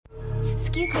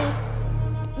Excuse me.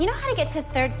 You know how to get to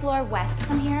 3rd floor west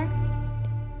from here?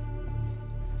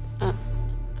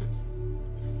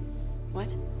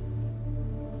 What?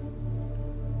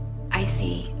 I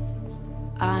see.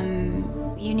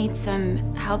 You need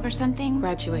some help or something?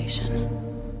 Graduation.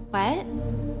 What?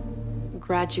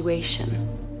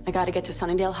 Graduation. I gotta get to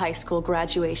Sunnydale High School.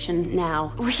 Graduation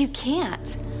now. Well, you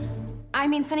can't. I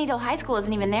mean, Sunnydale High School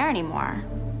isn't even there anymore.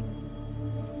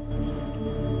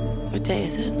 What day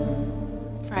is it?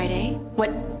 Friday,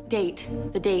 What date?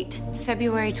 The date.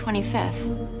 February 25th.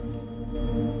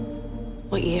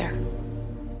 What year?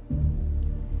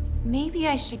 Maybe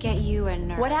I should get you a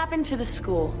nurse. What happened to the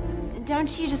school?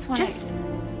 Don't you just want to... Just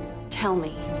tell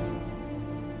me.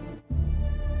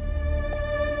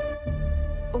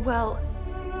 Well,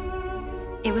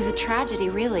 it was a tragedy,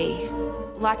 really.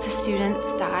 Lots of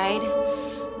students died.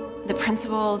 The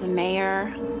principal, the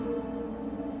mayor.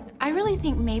 I really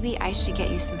think maybe I should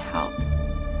get you some help.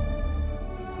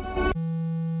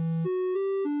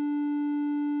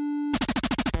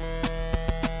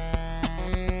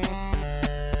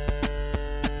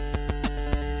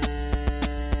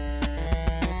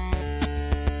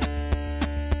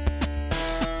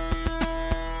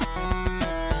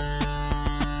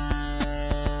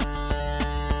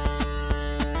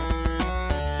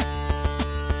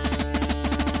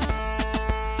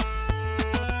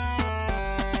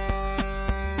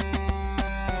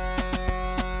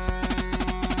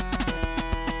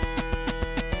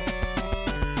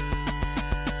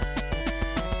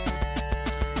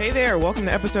 Hey there, welcome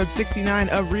to episode 69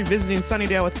 of Revisiting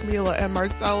Sunnydale with Camila and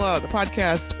Marcella, the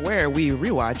podcast where we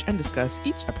rewatch and discuss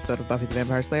each episode of Buffy the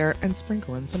Vampire Slayer and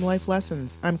sprinkle in some life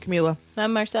lessons. I'm Camila.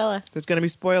 I'm Marcella. There's going to be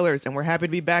spoilers, and we're happy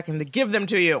to be back and to give them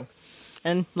to you.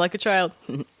 And like a child,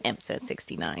 episode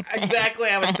 69. Exactly,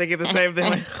 I was thinking the same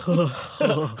thing.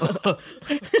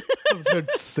 Episode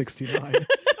 69.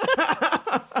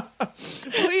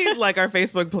 Please like our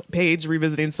Facebook page,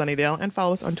 Revisiting Sunnydale, and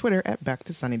follow us on Twitter at Back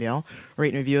to Sunnydale.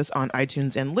 Rate and review us on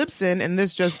iTunes and Libsyn. And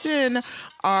this just in,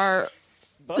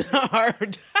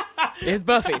 Is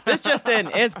Buffy. This just in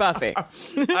is Buffy.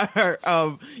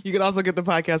 you can also get the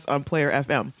podcast on Player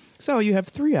FM. So you have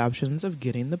 3 options of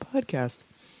getting the podcast.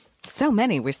 So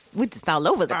many. We're just all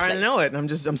over the place. I know it.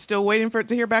 I'm still waiting for it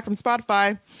to hear back from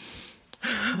Spotify.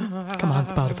 Come on,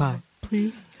 Spotify.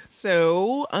 Please.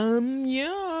 So,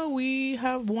 yeah, we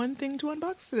have one thing to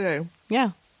unbox today.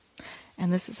 Yeah.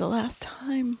 And this is the last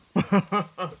time.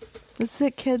 This is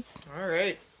it, kids. All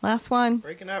right. Last one.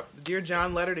 Breaking up the Dear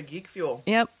John letter to Geek Fuel.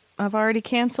 Yep. I've already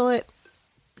canceled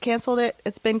it.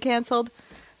 It's been canceled.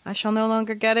 I shall no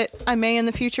longer get it. I may in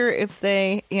the future if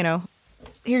they,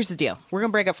 here's the deal. We're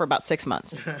going to break up for about 6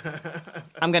 months.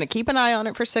 I'm going to keep an eye on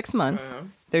it for 6 months.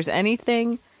 If there's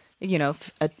anything,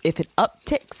 if it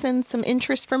upticks in some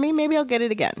interest for me, maybe I'll get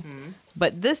it again.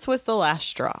 But this was the last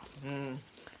straw.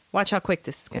 Watch how quick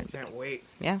this is going to be. Can't wait.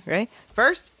 Yeah, ready?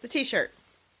 First, the t-shirt.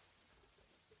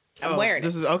 I'm wearing it.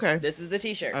 This is okay. This is the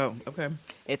t-shirt. Oh, okay.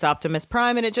 It's Optimus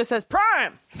Prime, and it just says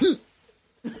Prime! And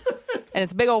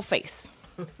it's a big old face.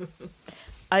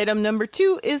 Item number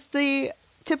 2 is the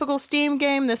typical Steam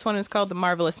game. This one is called The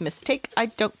Marvelous Mistake. I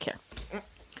don't care.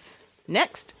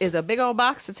 Next is a big old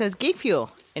box that says Geek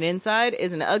Fuel. And inside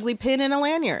is an ugly pin and a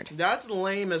lanyard. That's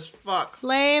lame as fuck.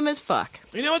 Lame as fuck.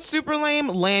 You know what's super lame?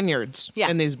 Lanyards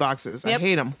in these boxes. Yep. I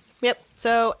hate them. Yep.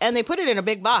 So, and they put it in a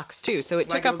big box, too. So it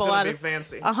took up a lot of...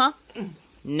 fancy. Uh-huh.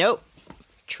 Nope.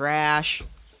 Trash.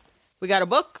 We got a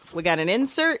book. We got an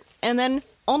insert. And then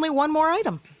only one more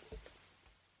item.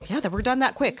 Yeah, we're done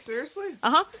that quick. Seriously?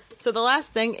 Uh-huh. So the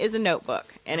last thing is a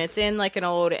notebook. And it's in like an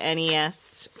old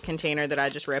NES container that I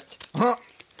just ripped.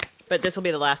 But this will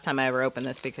be the last time I ever open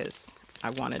this because I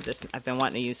wanted this. I've been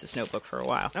wanting to use this notebook for a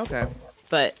while. Okay.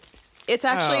 But it's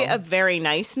actually a very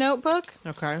nice notebook.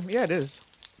 Okay. Yeah, it is.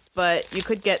 But you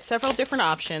could get several different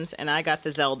options, and I got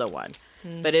the Zelda one.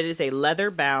 But it is a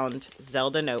leather-bound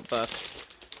Zelda notebook,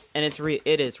 and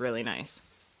it is really nice.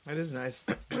 That is nice.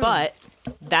 But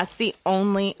that's the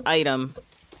only item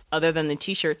other than the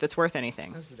t-shirt that's worth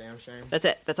anything. That's a damn shame. That's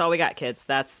it. That's all we got, kids.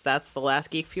 That's the last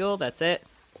Geek Fuel. That's it.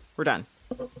 We're done.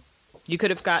 You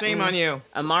could have gotten... Shame on you.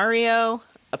 A Mario,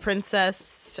 a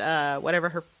princess, whatever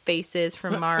her face is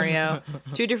from Mario.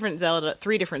 3 different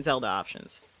Zelda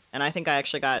options. And I think I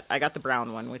got the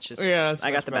brown one, which is... Yeah,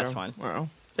 I got the best one. Wow.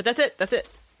 But that's it.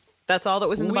 That's all that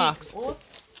was in the box.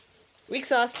 What? Weak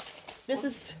sauce. This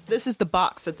is the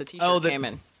box that the t-shirt came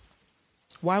in.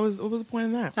 What was the point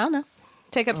of that? I don't know.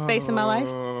 Take up space in my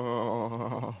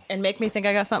life and make me think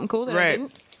I got something cool that I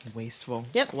didn't. Wasteful.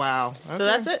 Yep. Wow. Okay. So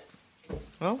that's it.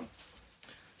 Well,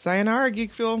 sayonara,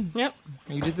 Geek Fuel. Yep.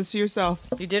 You did this to yourself.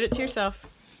 You did it to yourself.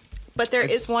 But there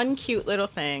is one cute little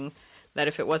thing that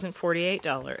if it wasn't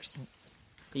 $48,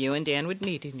 you and Dan would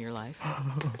need in your life.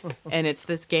 And it's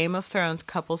this Game of Thrones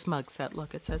couples mug set.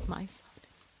 Look, it says my son.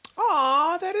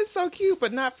 Aw, that is so cute,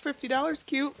 but not $50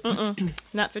 cute.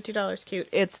 Not $50 cute.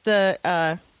 It's the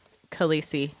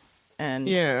Khaleesi and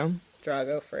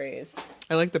Drago phrase.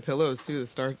 I like the pillows, too, the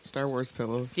Star Wars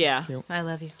pillows. Yeah, I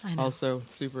love you. I know. Also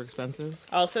super expensive.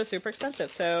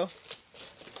 So,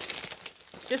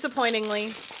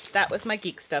 disappointingly, that was my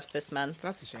geek stuff this month.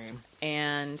 That's a shame.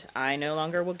 And I no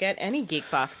longer will get any geek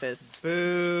boxes.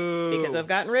 Boo. Because I've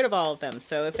gotten rid of all of them.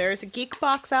 So if there's a geek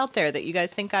box out there that you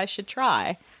guys think I should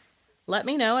try, let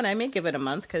me know and I may give it a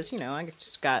month because, I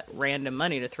just got random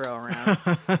money to throw around.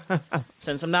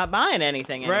 Since I'm not buying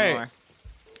anything anymore. Right.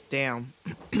 Damn.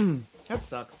 That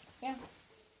sucks. Yeah.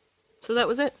 So that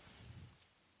was it.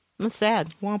 That's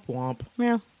sad. Womp womp.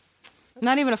 Yeah.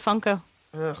 Not even a Funko.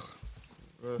 Ugh.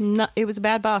 No, it was a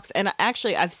bad box. And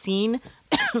actually, I've seen...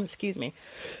 excuse me.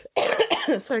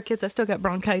 Sorry, kids. I still got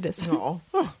bronchitis. Oh.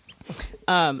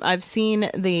 I've seen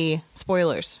the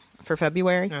spoilers for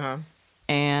February. Uh-huh.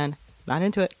 And not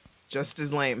into it. Just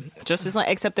as lame.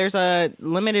 Except there's a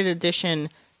limited edition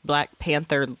Black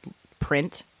Panther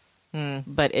print.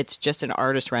 But it's just an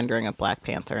artist rendering of Black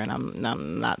Panther. And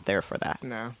I'm not there for that.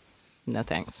 No. No,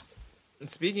 thanks. And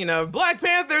speaking of, Black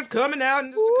Panther's coming out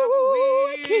in just a couple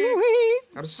weeks. Can't wait.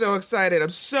 I'm so excited. I'm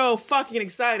so fucking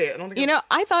excited. I don't think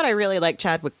I thought I really liked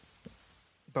Chadwick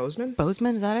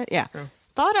Boseman, is that it? Yeah. Oh.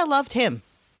 Thought I loved him.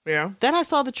 Yeah. Then I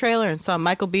saw the trailer and saw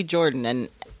Michael B. Jordan, and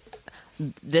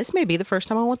this may be the first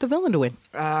time I want the villain to win.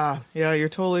 Yeah, you're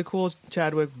totally cool,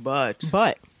 Chadwick, but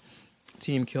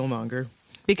Team Killmonger.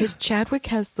 Because Chadwick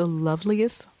has the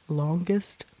loveliest,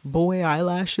 longest boy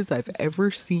eyelashes I've ever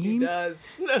seen. He does.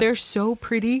 They're so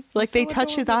pretty. Like they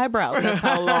touch his eyebrows. That's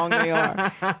how long they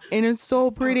are. And it's so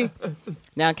pretty.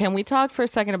 Now, can we talk for a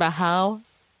second about how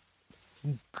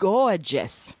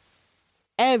gorgeous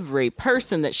every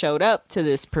person that showed up to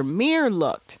this premiere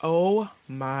looked? Oh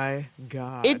my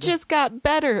God. It just got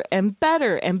better and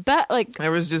better and better. Like it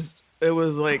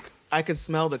was like I could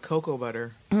smell the cocoa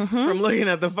butter from looking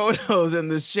at the photos and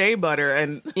the shea butter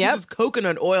and just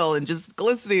coconut oil and just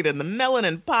glistening and the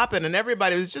melanin popping and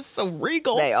everybody was just so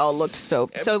regal. They all looked so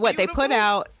what they put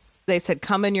out, they said,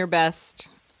 come in your best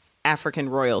African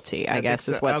royalty, I guess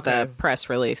is what the press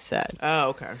release said.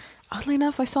 Oh, okay. Oddly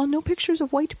enough, I saw no pictures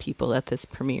of white people at this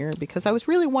premiere because I was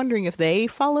really wondering if they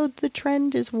followed the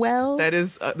trend as well.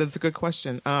 That's a good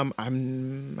question. I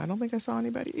don't think I saw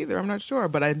anybody either. I'm not sure,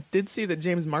 but I did see that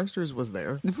James Marsters was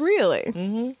there. Really?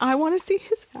 Mm-hmm. I want to see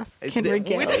his African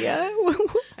regalia.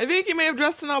 I think he may have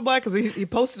dressed in all black because he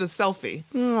posted a selfie.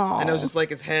 Aww. And it was just like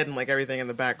his head and like everything in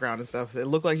the background and stuff. It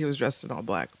looked like he was dressed in all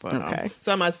black. But, okay.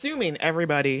 So I'm assuming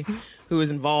everybody who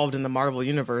is involved in the Marvel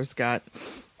universe got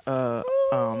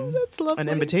that's lovely. an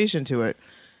invitation to it.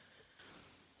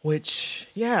 Which,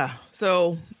 yeah.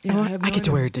 So I get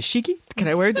to wear a dashiki? Can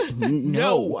I wear it?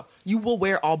 No. You will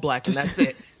wear all black and that's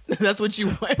it. That's what you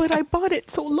wear. But I bought it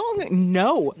so long.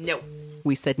 No.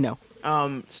 We said no.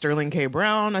 Sterling K.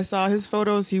 Brown, I saw his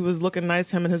photos. He was looking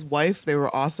nice. Him and his wife, they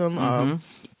were awesome.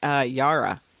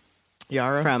 Yara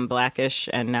from Blackish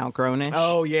and now Grownish.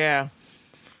 Oh, yeah.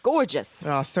 Gorgeous.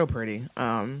 Oh, so pretty.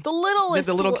 The littlest.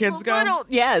 Did the little kids go?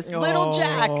 Yes, little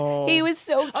Jack. He was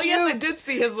so cute. Oh, yes, I did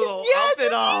see his little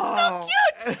outfit.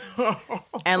 Yes, so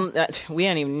cute. And we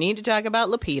don't even need to talk about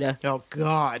Lupita. Oh,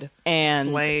 God. And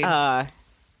Janelle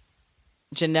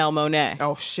Monáe.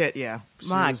 Oh, shit, yeah.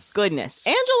 My goodness.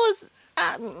 Angela's...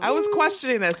 I was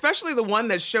questioning that, especially the one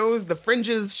that shows the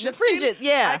fringes shifting. The fringes,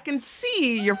 yeah. I can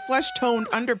see your flesh-toned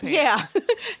underpants. Yeah.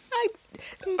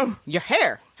 Your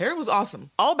hair. Hair was awesome.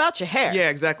 All about your hair. Yeah,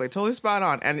 exactly. Totally spot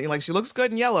on. And like she looks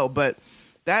good in yellow, but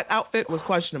that outfit was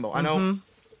questionable. I know.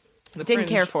 Didn't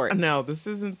care for it. No, this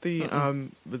isn't the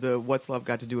What's Love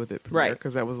Got to Do with It premiere, right?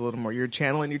 Because that was a little more. You're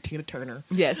channeling your Tina Turner.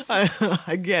 Yes,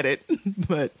 I get it,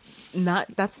 but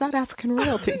that's not African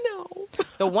royalty. No.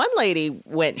 The one lady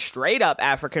went straight up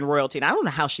African royalty, and I don't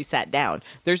know how she sat down.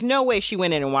 There's no way she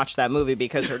went in and watched that movie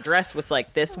because her dress was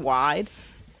like this wide.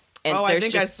 And I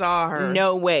think I saw her.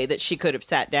 No way that she could have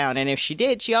sat down. And if she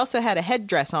did, she also had a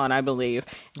headdress on, I believe.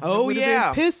 Oh, yeah.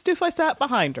 Been pissed if I sat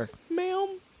behind her. Ma'am,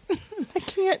 I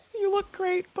can't. You look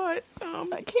great, but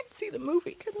I can't see the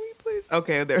movie. Can we please?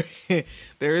 Okay,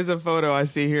 there is a photo I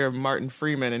see here of Martin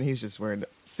Freeman, and he's just wearing a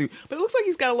suit. But it looks like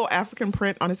he's got a little African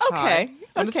print on his tie.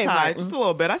 His tie, Martin. just a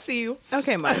little bit. I see you.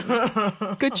 Okay,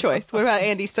 Martin. Good choice. What about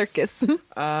Andy Serkis?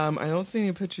 I don't see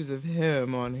any pictures of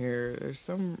him on here. There's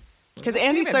some... Because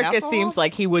Andy Serkis seems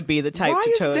like he would be the type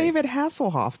to Why is David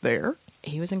Hasselhoff there?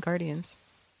 He was in Guardians.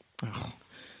 Oh.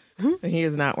 He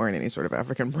is not wearing any sort of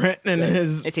African print in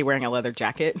his. Is he wearing a leather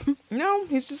jacket? No,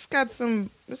 he's just got some.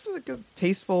 This is like a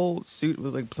tasteful suit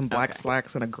with like some black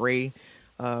slacks and a gray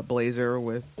blazer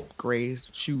with gray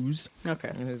shoes. Okay.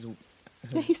 And his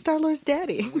He's Star-Lord's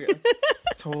daddy.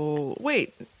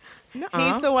 Wait.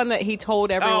 He's the one that he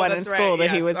told everyone in school that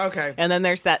he was. Okay. And then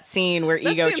there's that scene where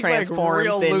Ego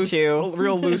transforms into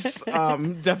real loose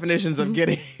definitions of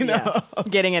getting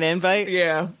getting an invite.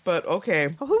 Yeah, but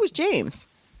okay. Well, who was James?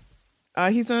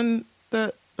 He's on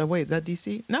the. Wait, is that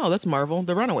DC? No, that's Marvel.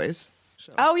 The Runaways.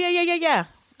 Show. Oh yeah.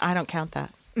 I don't count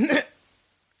that.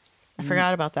 I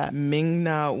forgot about that.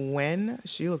 Ming-Na Wen.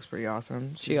 She looks pretty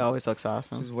awesome. She always looks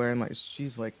awesome. She's wearing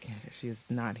she's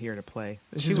not here to play.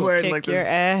 She's wearing kick like your this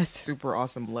ass. super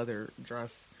awesome leather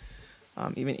dress.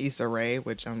 Even Issa Rae,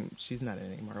 which she's not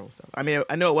in any Marvel stuff. I mean,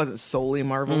 I know it wasn't solely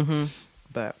Marvel,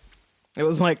 but it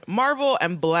was like Marvel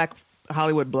and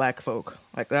Hollywood black folk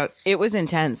like that. It was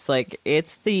intense. Like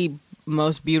it's the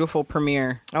most beautiful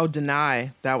premiere. Oh,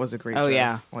 Deny, that was a great dress.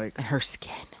 Yeah, like and her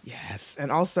skin. Yes,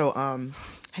 and also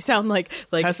I sound like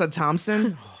Tessa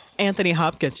Thompson. Anthony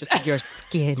Hopkins, just your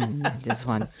skin. Just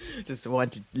want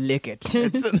to lick it.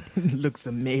 It looks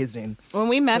amazing. When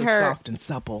we met her, soft and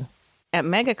supple at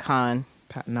MegaCon,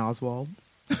 Patton Oswalt.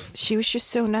 She was just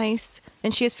so nice,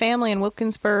 and she has family in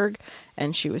Wilkinsburg,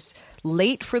 and she was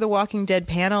late for the Walking Dead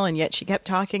panel, and yet she kept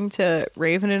talking to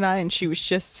Raven and I, and she was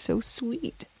just so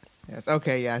sweet. Yes.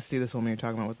 Okay. Yeah, I see this woman you're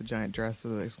talking about with the giant dress.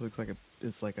 So it looks like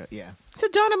it's a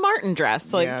Donna Martin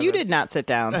dress. Like you did not sit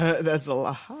down. That's a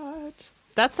lot.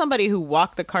 That's somebody who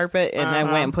walked the carpet and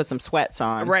then went and put some sweats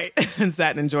on. Right. And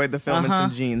sat and enjoyed the film in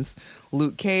some jeans.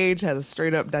 Luke Cage has a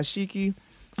straight up dashiki.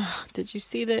 Did you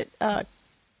see that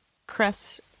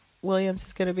Cress Williams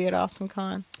is going to be at Awesome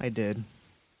Con? I did.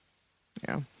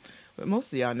 Yeah. But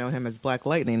most of y'all know him as Black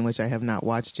Lightning, which I have not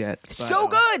watched yet. But, so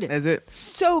good! Is it?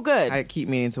 So good. I keep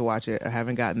meaning to watch it. I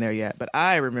haven't gotten there yet. But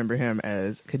I remember him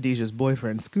as Khadijah's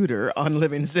boyfriend, Scooter, on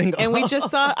Living Single. And we just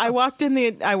saw, I walked,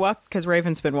 because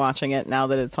Raven's been watching it now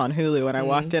that it's on Hulu, and I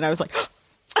walked in, I was like,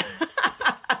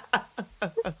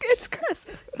 it's Chris.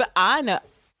 But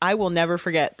I will never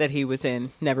forget that he was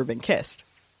in Never Been Kissed.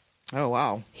 Oh,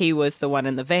 wow. He was the one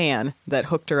in the van that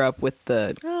hooked her up with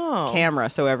the camera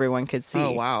so everyone could see.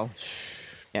 Oh, wow.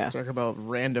 Yeah. Talk about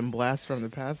random blasts from the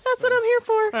past. That's what I'm here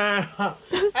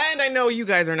for. And I know you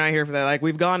guys are not here for that. Like,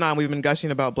 we've been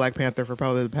gushing about Black Panther for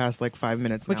probably the past, 5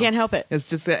 minutes now. We can't help it.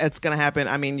 It's going to happen.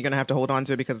 I mean, you're going to have to hold on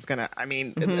to it because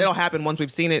it'll happen once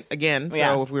we've seen it again.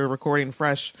 So if we were recording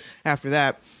fresh after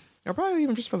that, or probably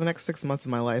even just for the next 6 months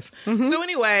of my life. So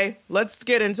anyway, let's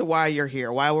get into why you're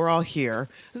here, why we're all here.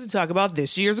 This is to talk about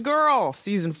This Year's Girl,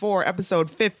 Season 4, Episode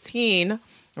 15.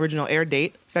 Original air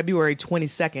date, February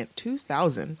 22nd,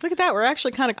 2000. Look at that. We're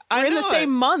actually kind of in the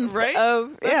same month. Right?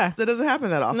 That doesn't happen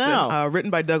that often. No.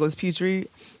 Written by Douglas Petrie,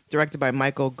 directed by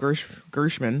Michael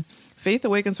Gershman. Faith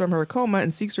awakens from her coma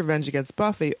and seeks revenge against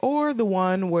Buffy, or the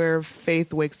one where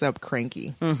Faith wakes up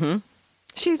cranky.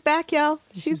 She's back, y'all.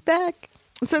 She's back.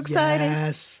 I'm so excited.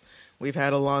 Yes. We've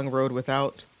had a long road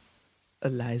without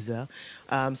Eliza.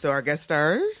 So our guest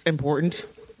stars, important.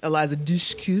 Eliza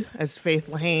Dushku as Faith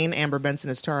Lahane, Amber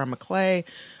Benson as Tara McClay,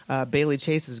 Bailey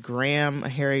Chase as Graham,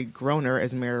 Harry Groner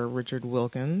as Mayor Richard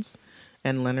Wilkins,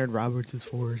 and Leonard Roberts as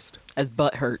Forrest. As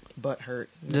Butthurt. Butthurt.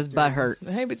 Just Butthurt.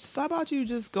 Hey, but how about you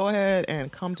just go ahead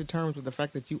and come to terms with the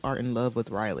fact that you are in love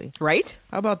with Riley? Right?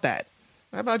 How about that?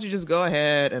 How about you just go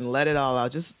ahead and let it all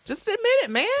out? Just admit it,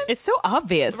 man. It's so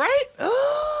obvious. Right?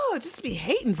 Oh, just be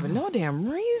hating for no damn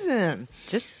reason.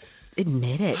 Just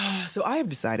admit it. So I have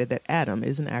decided that ADAM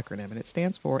is an acronym, and it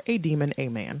stands for A Demon, A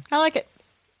Man. I like it.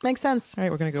 Makes sense. All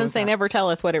right, we're going to go Since they never tell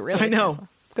us what it really is. I know. For.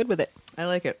 Good with it. I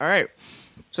like it. All right.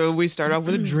 So we start off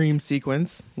with a dream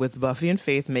sequence with Buffy and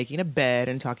Faith making a bed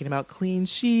and talking about clean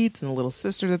sheets and the little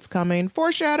sister that's coming.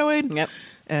 Foreshadowing. Yep.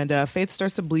 And Faith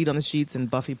starts to bleed on the sheets, and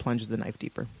Buffy plunges the knife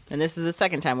deeper. And this is the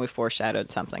second time we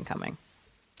foreshadowed something coming.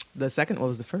 The second, what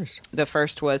was the first? The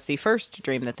first was the first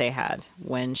dream that they had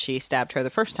when she stabbed her the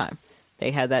first time.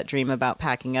 They had that dream about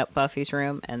packing up Buffy's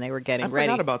room, and they were getting ready.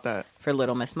 I forgot about that. For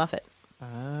Little Miss Muffet.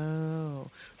 Oh.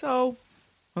 So,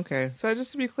 okay. So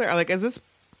just to be clear,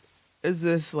 is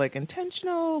this like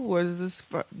intentional?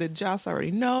 Did Joss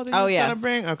already know that he was gonna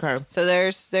bring? Okay. So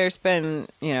there's been,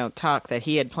 talk that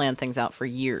he had planned things out for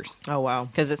years. Oh, wow.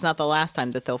 Because it's not the last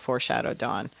time that they'll foreshadow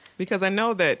Dawn. Because I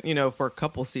know that, for a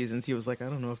couple seasons, he was like, I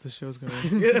don't know if the show's going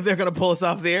to, if they're going to pull us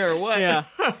off the air or what. Yeah.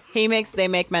 They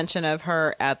make mention of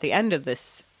her at the end of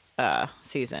this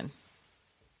season.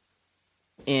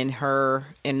 In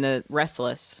the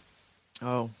Restless.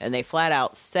 Oh. And they flat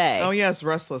out say, Oh, yes,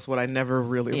 Restless, what I never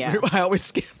really, Yeah. I always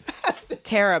skip past it.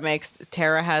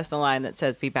 Tara has the line that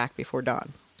says, "Be back before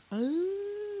dawn."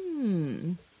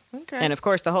 Okay. And of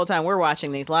course, the whole time we're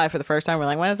watching these live for the first time, we're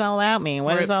like, what does all that mean?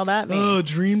 What does all that mean? Oh,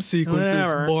 dream sequences,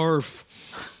 Whatever. barf.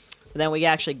 But then we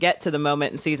actually get to the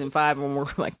moment in season 5 when we're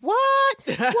like, what?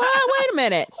 Wait a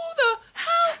minute. Who the,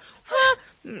 how?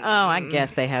 Oh, I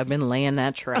guess they have been laying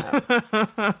that trap.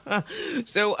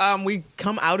 So we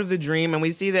come out of the dream and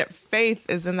we see that Faith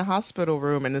is in the hospital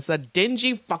room, and it's a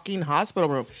dingy fucking hospital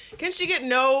room. Can she get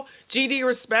no GD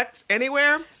respect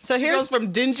anywhere? So she here's- goes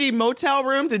from dingy motel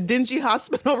room to dingy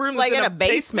hospital room. Like that's in a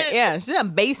basement. Yeah, she's in a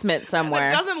basement somewhere.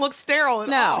 It doesn't look sterile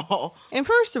at all. And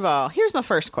first of all, here's my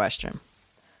first question.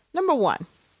 Number 1,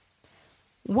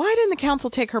 why didn't the council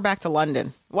take her back to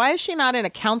London? Why is she not in a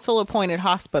council-appointed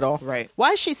hospital? Right.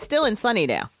 Why is she still in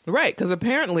Sunnydale? Right, because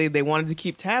apparently they wanted to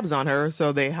keep tabs on her,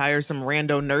 so they hired some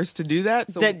rando nurse to do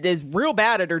that. So That is real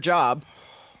bad at her job.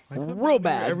 Real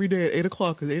bad. every day at 8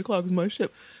 o'clock, because 8 o'clock is my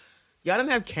shift. Y'all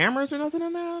didn't have cameras or nothing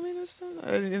in there? I mean,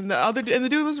 and the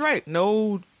dude was right.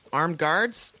 No armed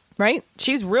guards. Right?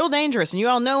 She's real dangerous, and you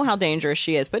all know how dangerous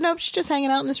she is. But nope, she's just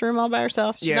hanging out in this room all by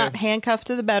herself. She's Yeah. not handcuffed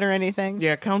to the bed or anything.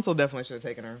 Yeah, council definitely should have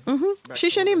taken her. back She to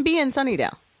shouldn't the- even be in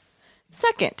Sunnydale.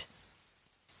 Second,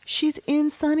 she's in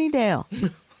Sunnydale.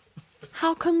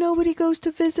 How come nobody goes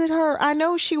to visit her? I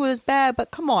know she was bad,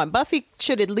 but come on. Buffy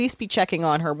should at least be checking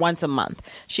on her once a month.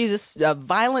 She's a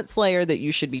violent slayer that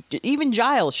you should be, even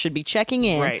Giles should be checking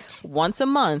in Right. once a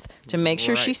month to make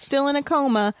sure Right. she's still in a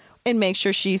coma and make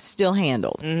sure she's still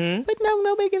handled. Mm-hmm. But no,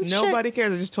 nobody gives a shit. Nobody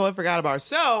cares. I just totally forgot about her.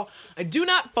 So I do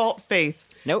not fault Faith.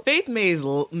 Nope. Faith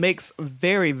makes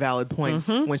very valid points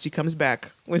when she comes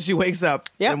back, when she wakes up.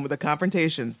 Yep. And with the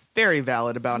confrontations, very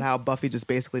valid about how Buffy just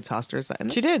basically tossed her aside.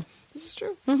 And She did. This is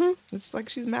true. Mm-hmm. It's like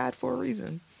she's mad for a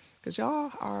reason. Because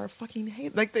y'all are fucking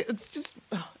hate. Like, it's just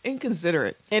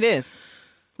inconsiderate. It is.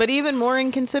 But even more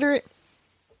inconsiderate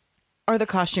are the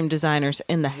costume designers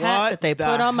in the hat that they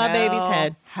put on my baby's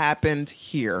head. Happened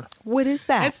here. What is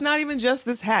that? It's not even just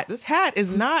this hat. This hat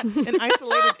is not an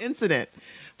isolated incident.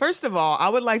 First of all, I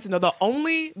would like to know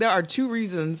there are 2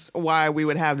 reasons why we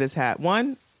would have this hat.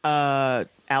 One,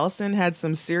 Allison had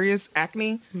some serious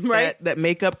acne Right. that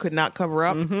makeup could not cover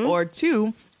up. Or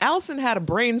 2, Allison had a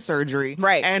brain surgery.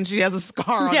 Right. And she has a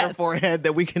scar on her Yes. forehead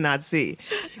that we cannot see.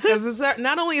 Because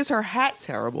not only is her hat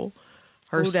terrible,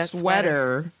 her Ooh, that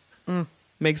sweater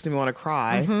makes me want to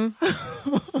cry.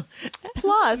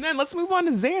 Plus, And then let's move on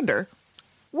to Xander.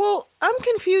 well, I'm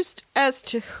confused as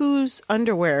to whose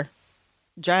underwear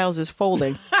Giles is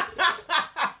folding.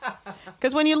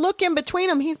 Because when you look in between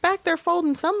them, he's back there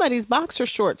folding somebody's boxer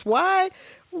shorts. Why?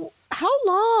 How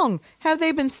long have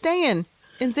they been staying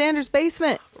in Xander's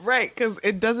basement? Right, because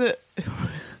it doesn't.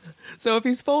 So if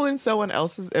he's folding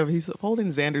if he's folding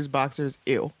Xander's boxers,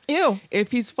 ew. Ew.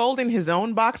 If he's folding his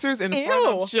own boxers in front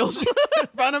Ew. of children, in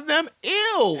front of them,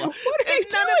 ew. What are you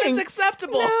None doing? of it's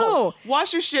acceptable. No.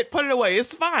 Wash your shit, put it away.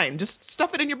 It's fine. Just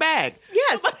stuff it in your bag.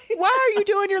 Yes. Why are you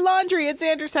doing your laundry at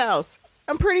Xander's house?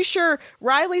 I'm pretty sure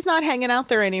Riley's not hanging out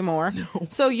there anymore. No.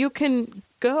 So you can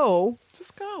go.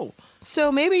 Just go.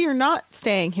 So maybe you're not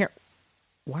staying here.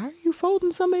 Why are you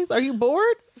folding somebody's? Are you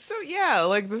bored? So yeah,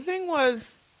 like the thing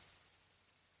was,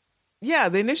 yeah,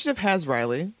 the initiative has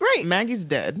Riley. Right. Maggie's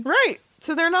dead. Right.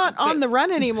 So they're not on the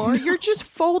run anymore. You're just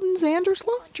folding Xander's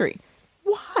laundry.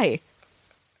 Why?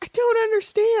 I don't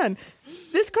understand.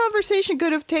 This conversation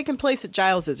could have taken place at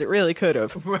Giles's. It really could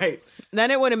have. Right. Then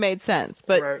it would have made sense.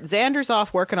 But Right. Xander's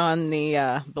off working on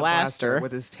the blaster.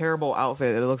 With his terrible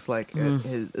outfit. It looks like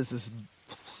it's this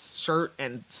shirt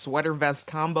and sweater vest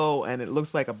combo, and it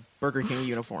looks like a Burger King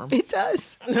uniform It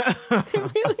does. It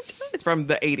really does. from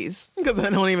the 80s. Because I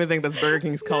don't even think that's Burger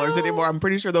King's colors No. anymore. I'm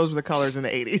pretty sure those were the colors in the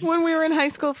 80s. When we were in high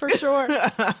school, for sure.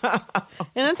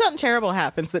 And then something terrible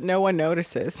happens that no one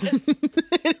notices.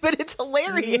 But it's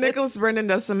hilarious. Nicholas Brendan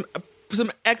does some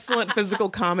excellent physical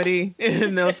comedy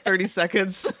in those 30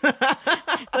 seconds.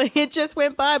 Like, it just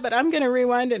went by, but I'm going to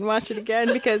rewind it and watch it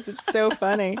again because it's so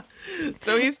funny.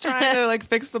 So he's trying to like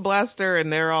fix the blaster,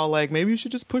 and they're all like, maybe you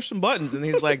should just push some buttons. And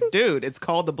he's like, dude, it's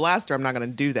called the blaster. I'm not going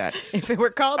to do that. If it were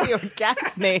called the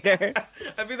Orgasmator.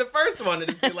 I'd be the first one to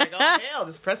just be like, oh, hell,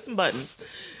 just press some buttons.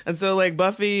 And so like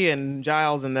Buffy and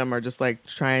Giles and them are just like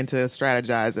trying to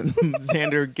strategize, and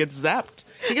Xander gets zapped.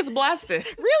 He gets blasted.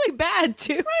 Really bad,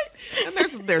 too. And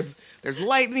there's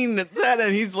lightning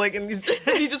and he's like, and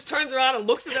he just turns around and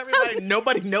looks at everybody.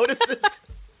 Nobody notices.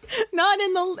 Not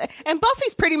in the... And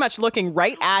Buffy's pretty much looking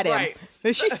right at him. Right.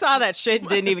 And she saw that shit and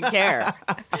didn't even care.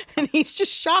 And he's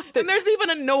just shocked that... And there's even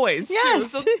a noise,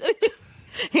 Yes. too.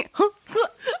 So,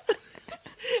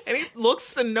 And he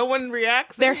looks and no one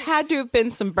reacts. There had to have been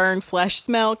some burned flesh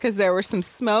smell because there was some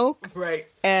smoke. Right.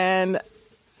 And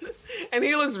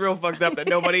he looks real fucked up that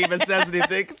nobody even says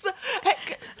anything.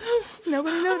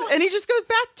 nobody knows. And he just goes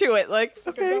back to it like,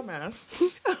 okay. Dumbass.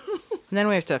 And then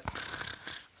we have to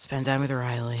spend time with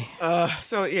Riley.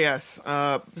 So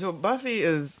Buffy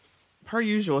is, per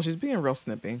usual, she's being real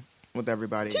snippy with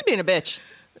everybody. She's being a bitch.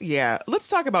 Yeah, let's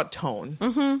talk about tone,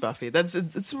 Buffy.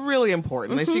 It's really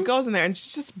important. Like, she goes in there and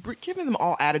she's just giving them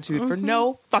all attitude for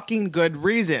no fucking good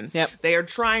reason. Yep. They are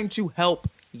trying to help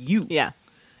you. Yeah.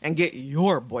 And get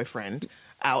your boyfriend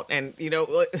out. And, So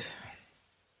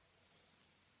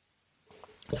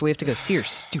we have to go see her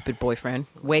stupid boyfriend.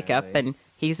 Wake up and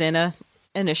he's in a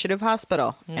initiative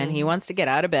hospital. And he wants to get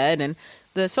out of bed. And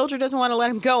the soldier doesn't want to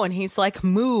let him go. And he's like,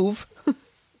 move.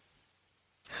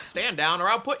 Stand down or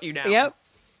I'll put you down. Yep.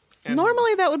 And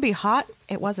normally that would be hot.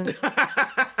 It wasn't. If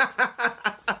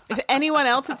anyone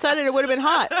else had said it, it would have been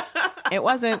hot. It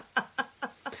wasn't.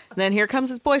 Then here comes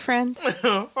his boyfriend.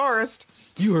 Forrest.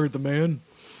 You heard the man.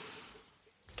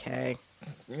 Okay.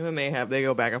 And then they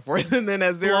go back and forth. And then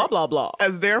as they're Blah, blah, blah.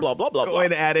 As they're blah, blah, blah, going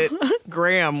blah. at it,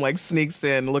 Graham sneaks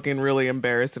in looking really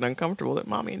embarrassed and uncomfortable that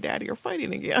mommy and daddy are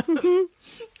fighting again.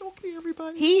 Okay,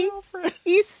 everybody.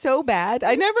 He's so bad.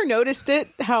 I never noticed it,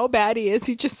 how bad he is.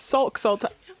 He just sulks all the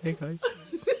time. Hey, guys.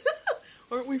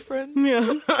 Aren't we friends?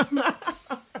 Yeah.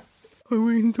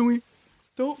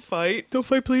 Don't fight. Don't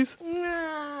fight, please.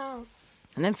 No.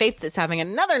 And then Faith is having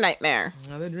another nightmare.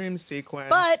 Another dream sequence.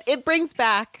 But it brings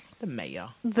back the mayor.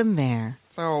 The mayor.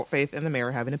 So Faith and the mayor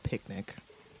are having a picnic.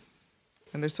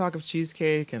 And there's talk of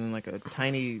cheesecake and a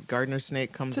tiny gardener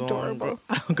snake comes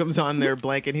on their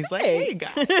blanket. He's like, hey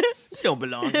guys, you don't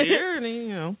belong here. And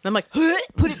he, I'm like,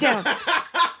 put it down.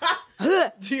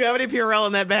 Do you have any Purell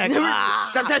in that bag?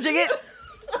 Stop touching it.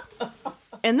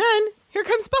 And then here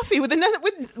comes Buffy with the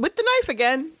knife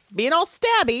again, being all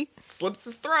stabby. Slips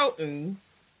his throat and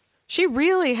she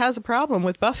really has a problem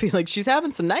with Buffy. She's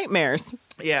having some nightmares.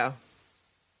 Yeah.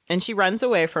 And she runs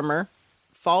away from her,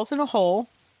 falls in a hole,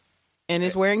 and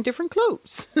is wearing different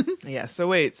clothes. Yeah.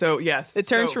 Yes. It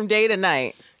turns from day to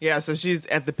night. Yeah. So she's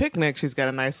at the picnic. She's got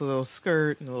a nice little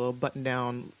skirt and a little button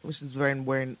down, which is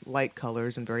wearing light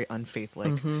colors and very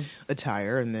unfaith-like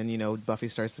attire. And then, Buffy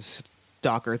starts to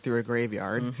stalk her through a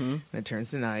graveyard. And it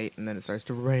turns to night, and then it starts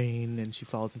to rain, and she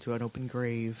falls into an open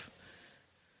grave.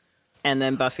 And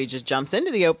then Buffy just jumps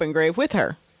into the open grave with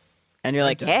her. And you're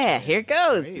like, yeah, here it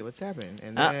goes. Hey, what's happening?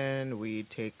 And then we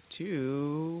take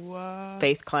to...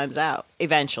 Faith climbs out,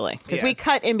 eventually. Because we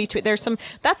cut in between.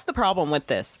 That's the problem with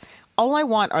this. All I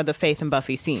want are the Faith and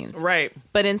Buffy scenes. Right.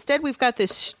 But instead, we've got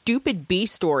this stupid B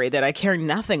story that I care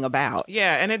nothing about.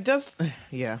 Yeah, and it does...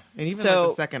 Yeah. And even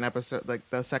the second episode,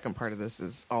 the second part of this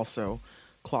is also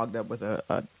clogged up with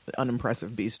a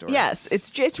unimpressive B story. Yes,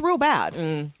 it's real bad.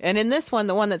 And in this one,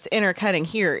 the one that's intercutting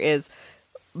here is...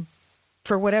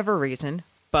 For whatever reason,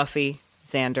 Buffy,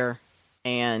 Xander,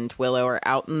 and Willow are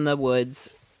out in the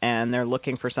woods, and they're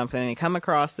looking for something. And they come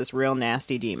across this real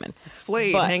nasty demon.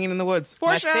 Flayed, hanging in the woods.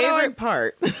 My favorite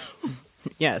part,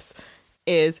 yes,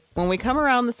 is when we come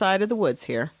around the side of the woods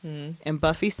here, and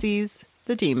Buffy sees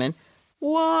the demon.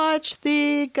 Watch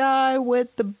the guy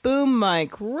with the boom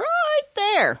mic right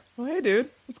there. Oh, hey, dude.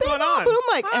 What's Big going on? Boom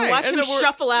mic. Hi. And watch him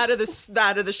shuffle out of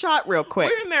the shot real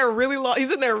quick. We're in there really long. He's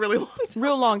in there really long time.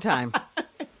 Real long time.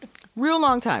 Real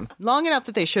long time. Long enough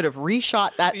that they should have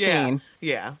reshot that scene.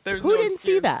 Yeah. Who didn't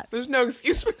see that? There's no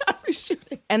excuse for not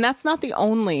reshooting. And that's not the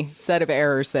only set of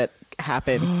errors that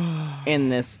happen in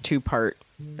this two-part.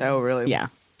 Oh, really? Yeah.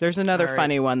 There's another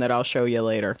funny one that I'll show you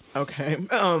later. Okay.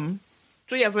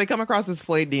 So they come across this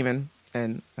flayed demon,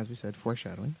 and as we said,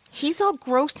 foreshadowing. He's all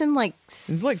gross and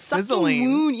He's like sizzling.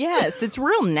 Wound. Yes, it's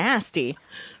real nasty.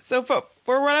 So for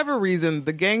whatever reason,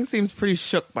 the gang seems pretty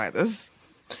shook by this.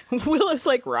 Willow's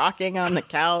rocking on the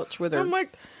couch with her. I'm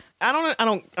like, I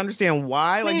don't understand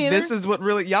why. This is what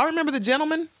really. Y'all remember the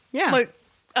gentleman? Yeah. Right?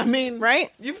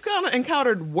 You've kind of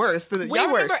encountered worse than Way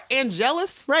y'all worse. remember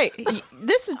Angelus? Right.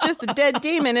 This is just a dead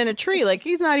demon in a tree.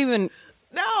 He's not even.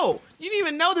 No, you didn't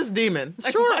even know this demon.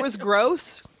 Sure, it was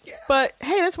gross, but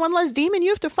hey, that's one less demon you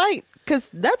have to fight because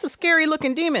that's a scary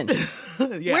looking demon.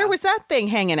 Yeah. Where was that thing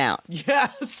hanging out?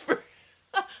 Yes.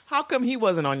 How come he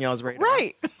wasn't on y'all's radar?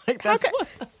 Right.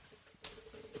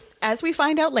 As we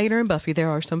find out later in Buffy, there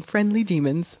are some friendly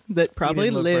demons that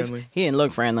probably live. He didn't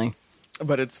look friendly.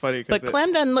 But it's funny. But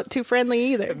Clem doesn't look too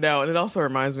friendly either. No, and it also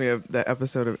reminds me of that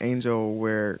episode of Angel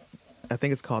where I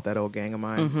think it's called That Old Gang of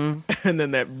Mine. And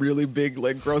then that really big,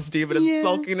 gross demon is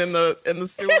sulking in the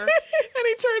sewer. And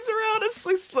he turns around and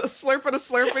slurping a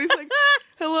slurp. And he's like,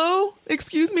 hello?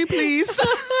 Excuse me, please.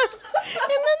 And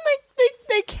then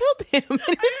they killed him. And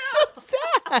it was so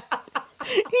sad.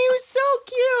 He was so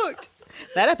cute.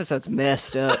 That episode's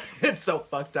messed up. It's so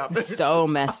fucked up. So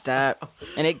messed up.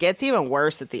 And it gets even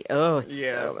worse at the... Oh, it's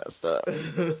so messed up.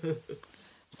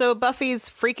 So Buffy's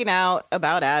freaking out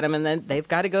about Adam, and then they've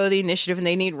got to go to the initiative, and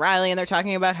they need Riley, and they're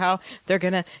talking about how they're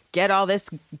going to get all this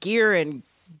gear and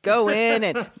go in,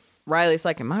 and Riley's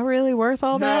like, am I really worth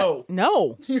all that?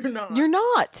 No. You're not. You're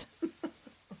not.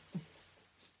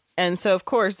 And so, of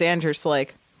course, Xander's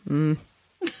like,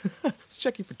 Let's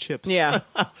check you for chips. Yeah.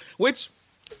 Which...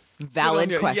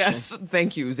 Valid question. Yes,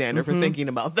 thank you, Xander, for thinking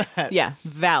about that. Yeah,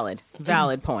 valid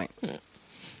point.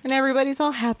 And everybody's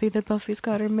all happy that Buffy's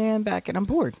got her man back, and I'm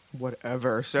bored.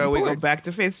 Whatever. So we go back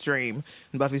to Faith's dream,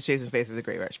 and Buffy's chasing Faith through the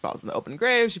graveyard. She falls in the open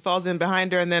grave. She falls in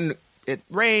behind her, and then it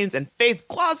rains, and Faith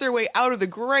claws her way out of the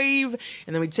grave.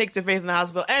 And then we take to Faith in the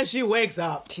hospital, and she wakes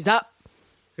up. She's up.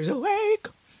 She's awake.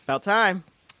 About time.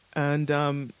 And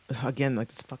again, like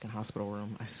this fucking hospital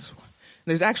room, I swear.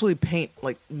 There's actually paint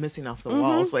like missing off the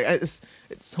walls. Like it's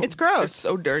gross. It's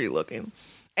so dirty looking.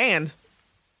 And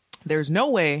there's no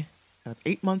way out of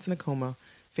 8 months in a coma,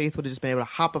 Faith would have just been able to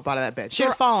hop up out of that bed. She'd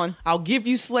have fallen. I'll give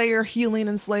you Slayer healing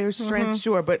and Slayer strength,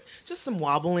 sure, but just some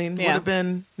wobbling would have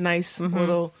been nice. A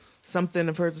little something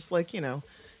of her, just like, you know,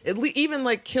 even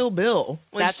like Kill Bill.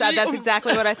 Like that's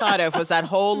exactly what I thought of, was that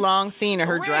whole long scene of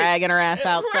her dragging her ass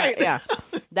outside. Right. Yeah.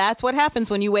 That's what happens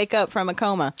when you wake up from a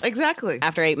coma. Exactly.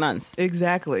 After 8 months.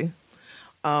 Exactly.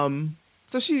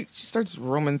 So she starts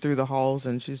roaming through the halls,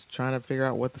 and she's trying to figure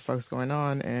out what the fuck's going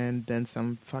on. And then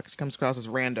she comes across this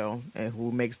rando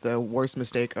who makes the worst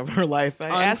mistake of her life.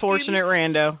 Unfortunate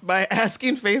rando. By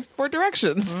asking Faith for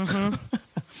directions. And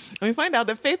we find out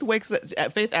that Faith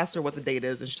asks her what the date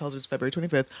is, and she tells her it's February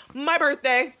 25th. My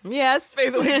birthday. Yes.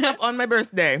 Faith wakes up on my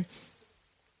birthday.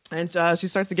 And she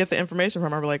starts to get the information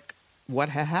from her, like, what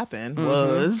had happened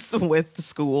was with the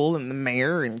school and the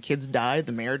mayor, and kids died.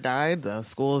 The mayor died. The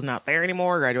school is not there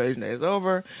anymore. Graduation day is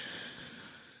over.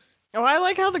 Oh, I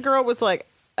like how the girl was like,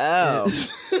 oh.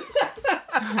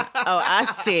 Oh, I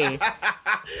see.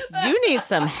 You need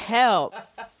some help.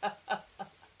 That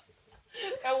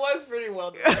was pretty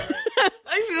well done.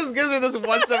 Like, she just gives her this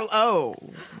one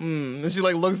simple, And she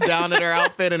like looks down at her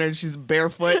outfit, and she's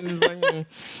barefoot, and is like,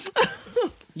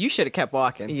 You should have kept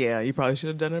walking. Yeah, you probably should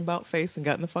have done it about face and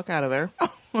gotten the fuck out of there.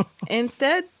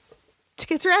 Instead, she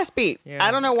gets her ass beat. Yeah.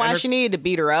 I don't know why she needed to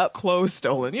beat her up. Clothes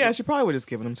stolen. Yeah, she probably would have just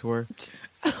given them to her.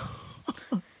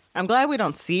 I'm glad we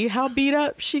don't see how beat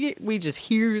up we just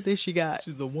hear that she got.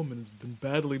 She's the woman who's been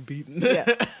badly beaten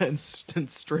and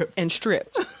stripped. And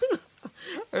stripped.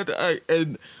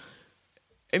 and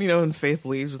you know, when Faith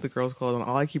leaves with the girl's clothes on,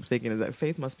 all I keep thinking is that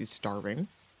Faith must be starving.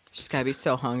 She's got to be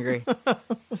so hungry.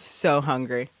 So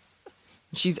hungry.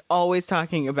 She's always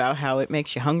talking about how it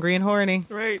makes you hungry and horny.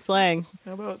 Right. Slang.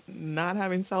 How about not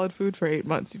having solid food for 8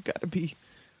 months? You've got to be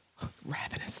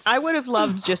ravenous. I would have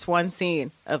loved just one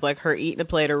scene of like her eating a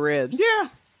plate of ribs. Yeah.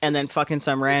 And then fucking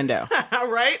some rando.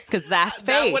 Right? Because that's Faith.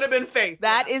 That would have been Faith.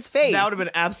 That is Faith. That would have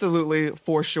been absolutely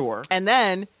for sure. And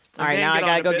then, all right, now I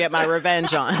got to go get my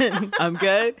revenge on. I'm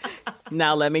good.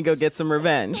 Now let me go get some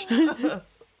revenge.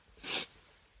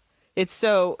 It's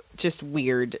so just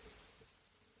weird.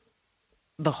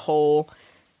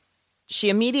 She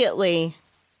immediately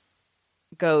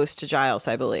goes to Giles,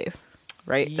 I believe.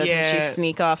 Right? Doesn't she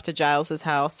sneak off to Giles's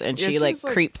house, and she like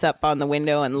creeps up on the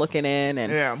window and looking in,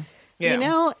 and yeah. You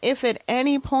know, if at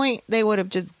any point they would have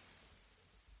just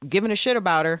given a shit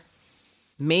about her,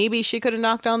 maybe she could have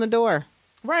knocked on the door.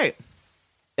 Right.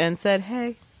 And said,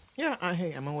 hey. Yeah,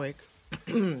 hey, I'm awake.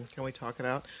 Can we talk it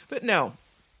out? But no.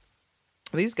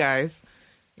 These guys,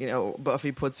 you know,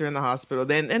 Buffy puts her in the hospital.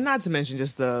 And not to mention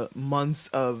just the months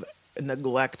of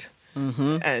neglect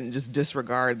and just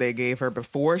disregard they gave her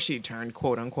before she turned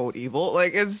quote unquote evil.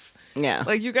 Like, it's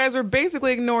like you guys were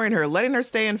basically ignoring her, letting her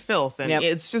stay in filth. And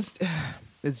it's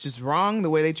just wrong the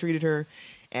way they treated her.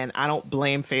 And I don't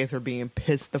blame Faith for being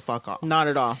pissed the fuck off. Not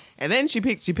at all. And then she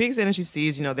peeks in and she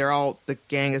sees, you know, the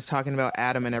gang is talking about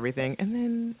Adam and everything. And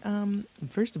then,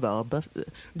 first of all,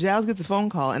 Giles gets a phone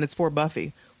call and it's for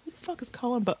Buffy. Who the fuck is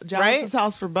calling Giles'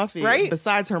 house for Buffy? Right.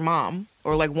 Besides her mom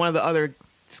or like one of the other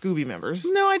Scooby members.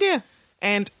 No idea.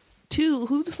 And two,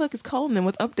 who the fuck is calling them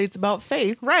with updates about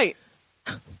Faith? Right.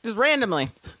 Just randomly.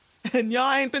 And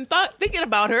y'all ain't been thinking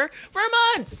about her for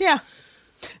months. Yeah.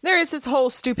 There is this whole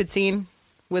stupid scene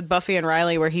with Buffy and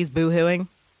Riley where he's boo-hooing,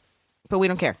 but we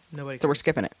don't care. Nobody cares. So we're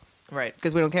skipping it. Right.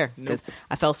 Because we don't care. Because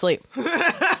I fell asleep. And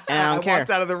I don't care. I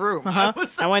walked out of the room.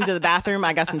 I went to the bathroom.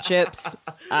 I got some chips.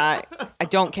 I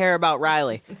don't care about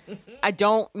Riley. I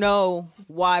don't know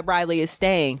why Riley is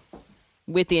staying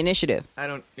with the initiative.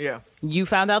 You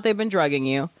found out they've been drugging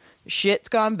you. Shit's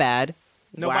gone bad.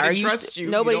 Nobody trusts you.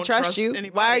 Nobody trusts you. Anybody.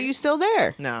 Why are you still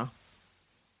there? No.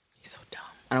 He's so dumb.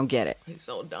 I don't get it. He's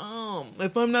so dumb.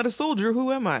 If I'm not a soldier,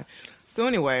 who am I? So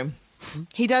anyway.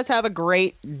 He does have a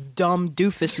great dumb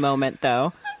doofus moment,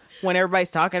 though. When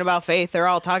everybody's talking about Faith, they're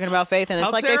all talking about Faith, and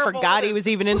it's like they forgot he was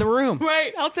even in the room.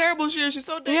 Right. How terrible she is. She's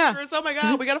so dangerous. Oh, my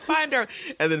God. We got to find her.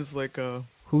 And then it's like,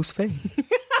 who's Faith?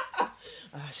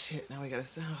 Oh, shit. Now we got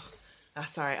to...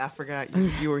 sorry, I forgot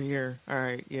you were here. All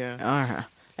right, yeah. Uh-huh.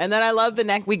 And then I love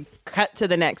we cut to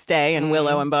the next day, and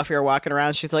Willow and Buffy are walking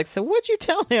around. She's like, so what'd you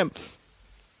tell him?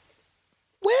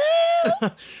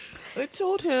 Well... I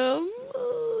told him,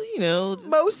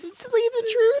 mostly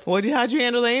the truth. How'd you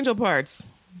handle the angel parts?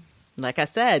 Like I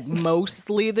said,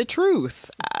 mostly the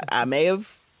truth. I may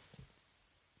have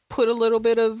put a little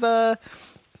bit of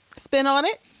spin on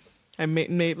it. I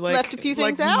made left a few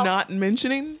things out. Not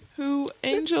mentioning who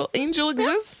Angel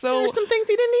exists. So there's some things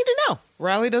he didn't need to know.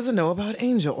 Riley doesn't know about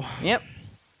Angel. Yep.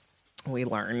 We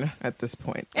learn at this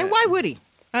point. And why would he?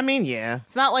 I mean, yeah.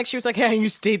 It's not like she was like, hey, you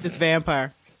used to date this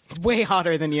vampire. He's way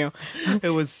hotter than you. It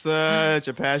was such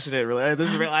a passionate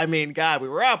relationship. I mean, God, we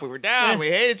were up, we were down, we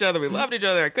hated each other, we loved each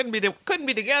other. I couldn't be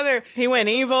together. He went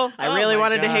evil. I really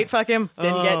wanted to hate fuck him.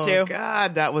 Didn't get to.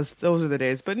 God, those were the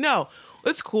days. But no,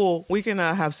 it's cool. We can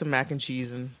have some mac and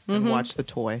cheese and watch The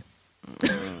Toy.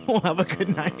 We'll have a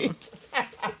good night.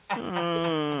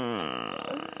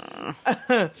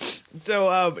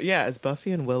 So, as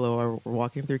Buffy and Willow are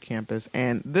walking through campus,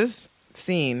 and this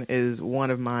scene is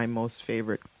one of my most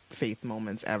favorite Faith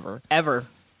moments ever.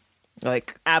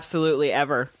 Like, absolutely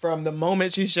ever. From the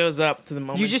moment she shows up to the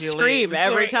moment you just she scream leaves.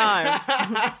 every time.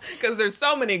 Because there's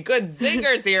so many good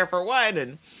zingers here, for one.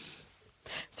 And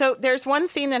so there's one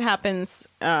scene that happens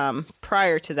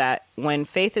prior to that when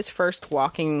Faith is first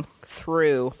walking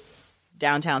through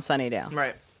downtown Sunnydale.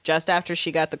 Right. Just after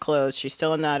she got the clothes, she's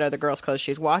still in that other girl's clothes.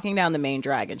 She's walking down the main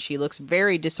drag, and she looks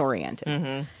very disoriented.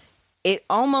 Mm-hmm. It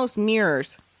almost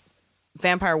mirrors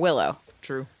Vampire Willow.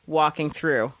 True. Walking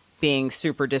through, being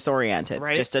super disoriented.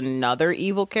 Right. Just another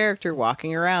evil character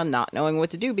walking around, not knowing what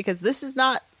to do, because this is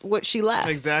not what she left.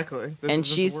 Exactly. This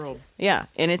isn't the world. Yeah,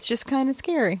 and it's just kind of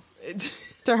scary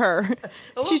to her.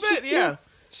 A little bit, yeah.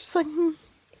 She's like,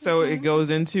 So it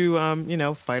goes into,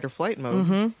 fight or flight mode.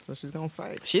 Mm-hmm. So she's going to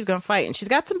fight. She's going to fight. And she's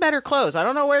got some better clothes. I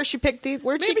don't know where she picked these.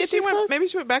 Where'd she get these clothes? Maybe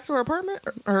she went back to her apartment,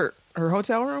 or her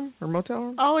hotel room, her motel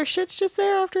room. All her shit's just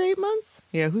there after 8 months?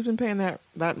 Yeah, who's been paying that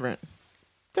rent?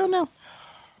 Don't know.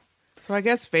 So I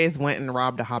guess Faith went and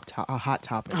robbed a Hot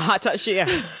Topic.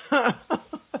 Yeah.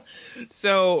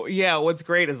 So, yeah, what's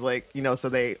great is, so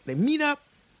they meet up.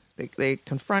 They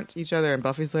confront each other, and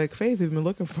Buffy's like, Faith, we've been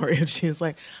looking for you. And she's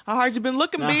like, how hard you been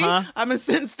looking, B? I've been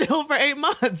sitting still for 8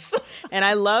 months. And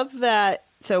I love that.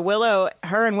 So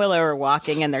her and Willow are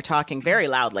walking, and they're talking very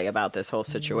loudly about this whole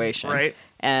situation. Right.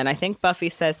 And I think Buffy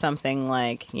says something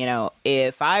like,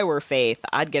 if I were Faith,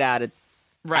 I'd get out of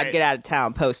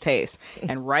town post haste.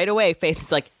 And right away, Faith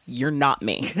is like, you're not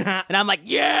me. And I'm like,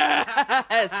 yes.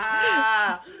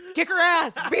 Kick her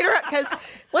ass, beat her up. Because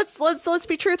let's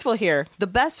be truthful here. The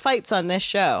best fights on this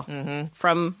show,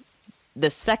 from the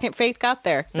second Faith got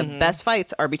there, the best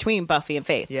fights are between Buffy and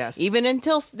Faith. Yes. Even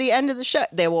until the end of the show,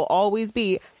 there will always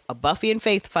be a Buffy and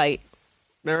Faith fight.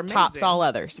 They're amazing. Tops all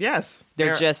others. Yes.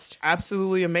 They're just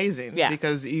absolutely amazing. Yeah.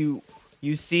 Because you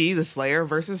see the Slayer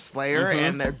versus Slayer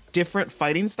and their different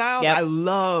fighting styles. Yep. I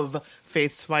love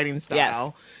Faith's fighting style. Yes.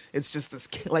 It's just this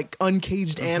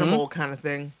uncaged animal kind of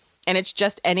thing. And it's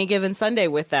just any given Sunday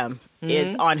with them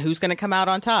is on who's going to come out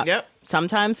on top. Yep.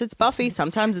 Sometimes it's Buffy,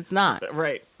 sometimes it's not.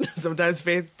 Right. Sometimes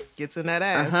Faith gets in that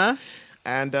ass.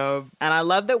 And I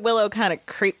love that Willow kind of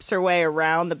creeps her way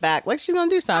around the back like she's going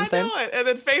to do something. I know it. And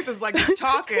then Faith is like just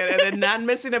talking and then not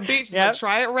missing a beat. She's like,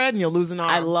 try it red and you'll lose an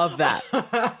arm. I love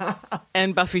that.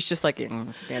 And Buffy's just like,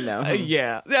 stand down.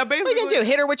 Yeah. Basically. What are you going to do?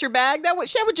 Hit her with your bag? That would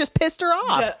just pissed her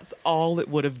off. That's all it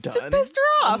would have done. Just pissed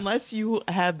her off. Unless you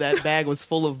had that bag was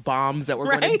full of bombs that were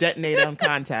going to detonate on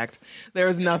contact. There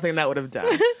was nothing that would have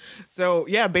done. So,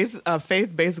 yeah,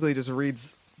 Faith basically just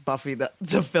reads Buffy the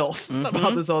filth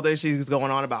about this whole day. She's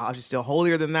going on about how she's still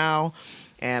holier than thou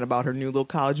and about her new little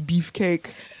college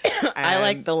beefcake. I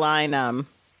like the line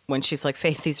when she's like,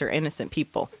 Faith, these are innocent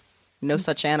people. No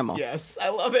such animal. Yes, I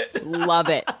love it. Love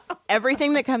it.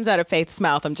 Everything that comes out of Faith's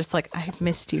mouth, I'm just like, I've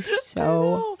missed you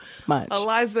so much.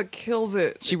 Eliza kills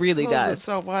it. She really does. It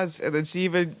so much. And then she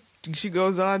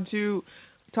goes on to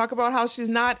talk about how she's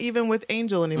not even with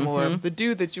Angel anymore. The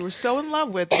dude that you were so in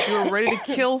love with, that you were ready to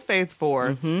kill Faith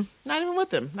for. Not even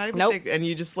with him. Not even and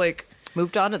you just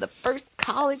moved on to the first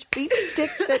college beef stick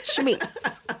that she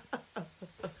meets.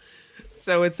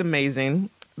 So it's amazing.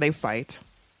 They fight.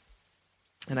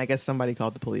 And I guess somebody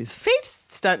called the police. Faith's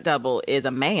stunt double is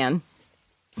a man.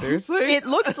 Seriously? It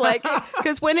looks like it,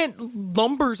 because when it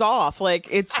lumbers off, like,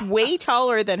 it's way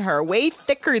taller than her, way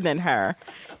thicker than her.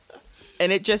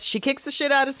 And she kicks the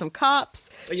shit out of some cops.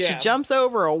 Yeah. She jumps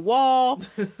over a wall.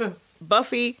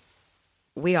 Buffy,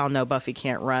 we all know Buffy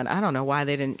can't run. I don't know why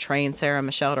they didn't train Sarah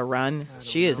Michelle to run.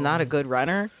 She is not a good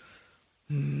runner.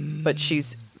 But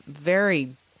she's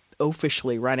very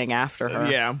oafishly running after her.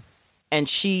 Yeah. And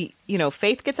she,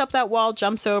 Faith gets up that wall,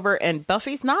 jumps over, and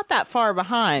Buffy's not that far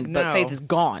behind, but No. Faith is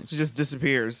gone. She just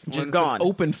disappears. Just It's gone. an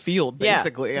open field,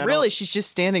 basically. Yeah. Really, she's just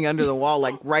standing under the wall,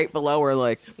 like, right below her,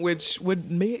 like... Which would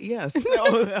yes. That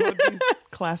would be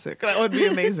classic. That would be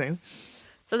amazing.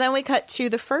 So then we cut to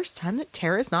the first time that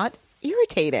Tara's not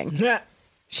irritating. Yeah.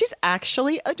 She's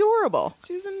actually adorable.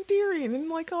 She's endearing and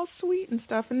like all sweet and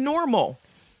stuff and normal.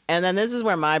 And then this is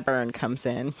where my burn comes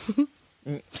in.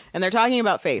 And they're talking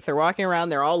about Faith. They're walking around.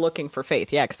 They're all looking for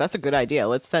Faith. Yeah, because that's a good idea.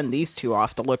 Let's send these two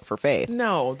off to look for Faith.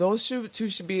 No, those two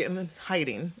should be in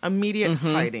hiding. Immediate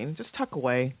hiding. Just tuck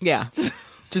away. Yeah.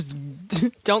 Just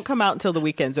don't come out until the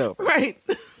weekend's over. Right.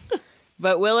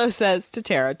 But Willow says to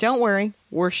Tara, don't worry.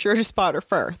 We're sure to spot her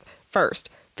first.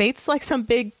 Faith's like some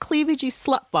big cleavagey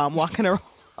slut bomb walking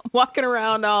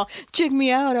around all, check me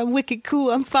out. I'm wicked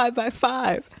cool. I'm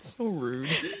 5x5. So rude.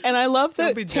 And I love Don't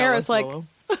that be Tara's jealous, like... Willow.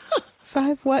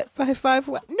 5 what? By 5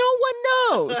 what? No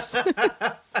one knows.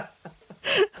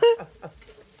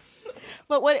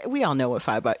 But what we all know what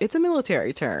 5 by. It's a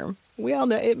military term. We all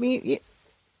know it means.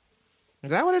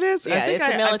 Is that what it is? Yeah, it's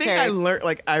a military. I think I learn,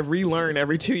 like I relearn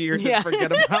every 2 years Yeah. and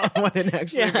forget about what it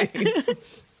actually means.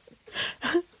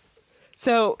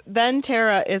 So then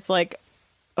Tara is like,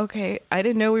 okay, I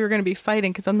didn't know we were going to be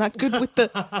fighting because I'm not good with the.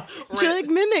 She like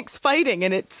mimics fighting,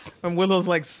 and it's And Willow's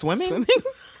like swimming.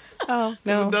 Oh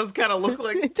no, It does kind of look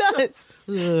like it does.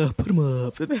 Ugh, put him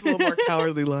up. It's a little more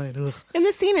cowardly line. Ugh. And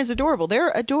this scene is adorable. They're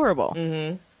adorable.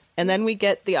 Mm-hmm. And then we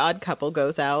get the odd couple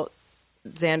goes out.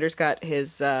 Xander's got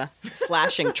his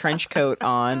flashing trench coat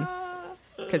on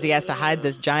because he has to hide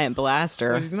this giant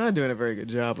blaster. Well, she's not doing a very good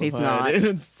job. He's of not. hiding.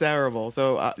 It's terrible.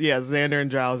 So Xander and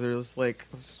Giles are just like,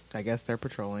 I guess they're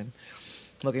patrolling,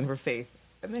 looking for Faith,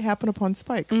 and they happen upon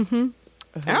Spike. Mm-hmm.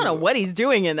 I don't know what he's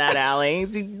doing in that alley.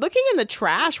 Is he looking in the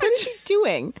trash? What is he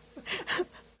doing?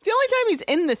 It's the only time he's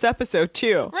in this episode,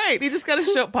 too. Right. He just kind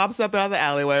of pops up out of the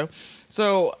alleyway.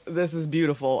 So this is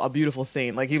beautiful, a beautiful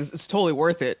scene. Like it's totally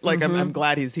worth it. Like I'm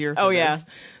glad he's here. For yeah. this.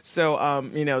 So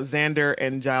Xander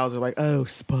and Giles are like, oh,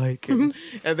 Spike, and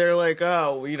they're like,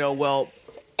 oh,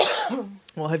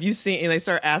 well, have you seen? And they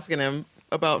start asking him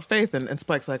about Faith, and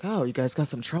Spike's like, oh, you guys got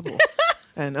some trouble.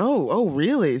 And oh,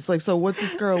 really? It's like, so what's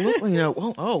this girl look like?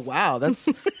 Oh, wow,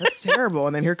 that's terrible.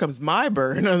 And then here comes my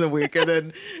burn of the week.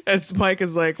 And Spike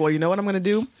is like, well, you know what I'm going to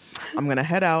do? I'm going to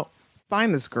head out,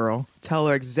 find this girl, tell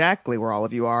her exactly where all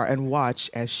of you are, and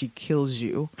watch as she kills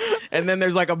you. And then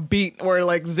there's like a beat where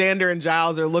like Xander and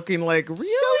Giles are looking like really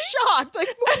So shocked. Like,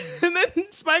 and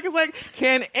then Spike is like,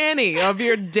 can any of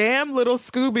your damn little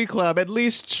Scooby Club at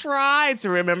least try to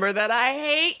remember that I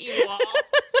hate you all?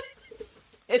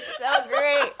 it's so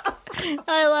great.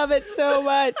 I love it so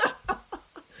much.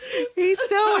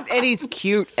 He's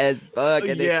cute as fuck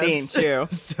in this scene too.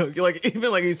 So like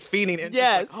even like he's feeding it.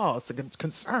 Yes. Like, oh, it's a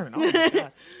concern. Oh my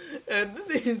God. And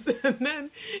then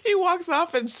he walks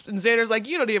off and Xander's like,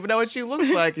 you don't even know what she looks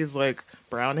like. He's like,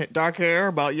 brown, dark hair,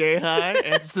 about yay high.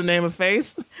 And it's the name of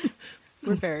Faith.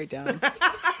 We're very dumb.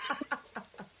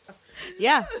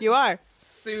 Yeah, you are.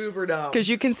 Super dumb. Because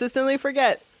you consistently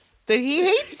forget that he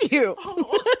hates you.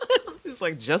 It's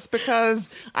like, just because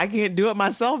I can't do it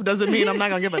myself doesn't mean I'm not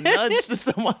going to give a nudge to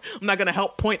someone. I'm not going to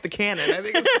help point the cannon. I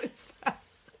think it's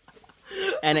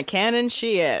And a cannon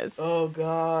she is. Oh,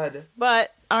 God.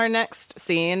 But our next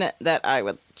scene that I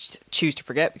would choose to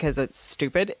forget because it's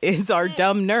stupid is our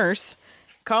dumb nurse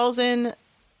calls in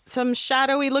some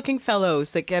shadowy looking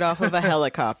fellows that get off of a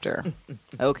helicopter.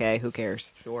 Okay, who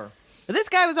cares? Sure. But this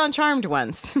guy was on Charmed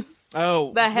once.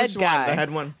 Oh, The head which guy. One? The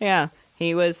head one. Yeah,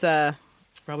 he was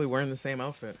Probably wearing the same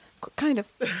outfit. kind of,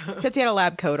 except he had a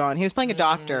lab coat on. He was playing a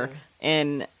doctor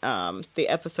in the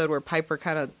episode where Piper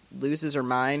kind of loses her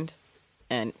mind,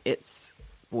 and it's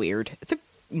weird. It's a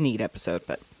neat episode,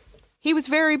 but he was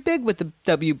very big with the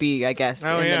WB, I guess, in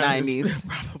the 90s,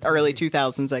 early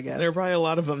 2000s, I guess. There were probably a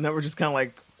lot of them that were just kind of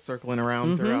like circling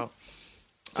around throughout.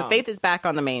 So Faith is back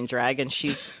on the main drag, and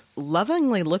she's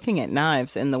lovingly looking at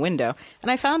knives in the window.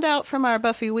 And I found out from our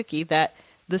Buffy wiki that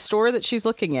the store that she's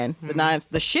looking in, the knives,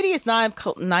 the shittiest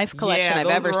knife collection I've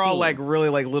ever seen. Those are all like really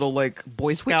like little like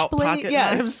Boy Scout Switchblade, pocket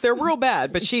yes, knives. they're real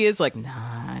bad, but she is like,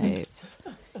 knives.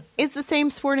 is the same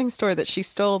sporting store that she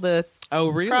stole the Oh,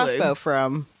 really? crossbow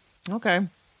from Okay.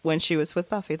 when she was with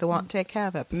Buffy, the Want to Take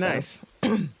Cav episode. Nice.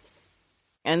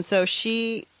 And so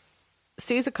she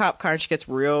sees a cop car and she gets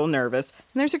real nervous.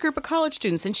 And there's a group of college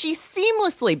students and she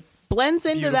seamlessly blends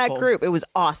into that Beautiful. group. It was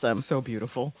awesome. So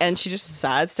beautiful. And she just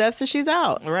sidesteps and she's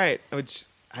out. Right. Which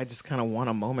I just kind of want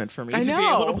a moment for me I to know. be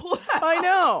able to pull out. I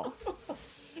know.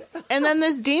 And then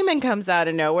this demon comes out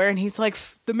of nowhere and he's like,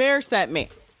 the mayor sent me.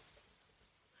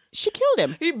 She killed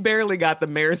him. He barely got the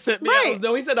mayor sent me. Right.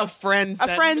 No, he said a friend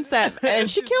sent A friend me. sent, and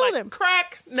she she's killed like, him.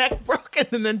 Crack, neck broken,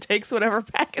 and then takes whatever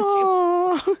package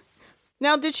Oh.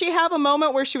 Now, did she have a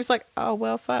moment where she was like, oh,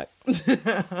 well, fuck.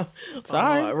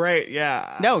 Sorry. Right,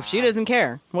 yeah. No, she doesn't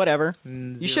care. Whatever.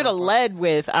 You should have led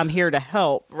with, I'm here to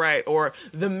help. Right, or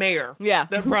the mayor. Yeah.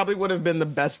 That probably would have been the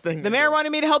best thing. The mayor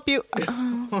wanted me to help you.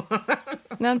 Oh.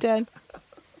 Now I'm dead.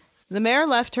 The mayor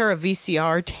left her a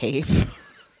VCR tape.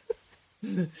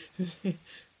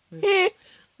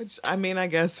 Which, I mean, I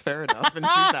guess fair enough. In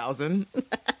 2000,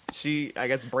 she, I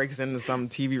guess, breaks into some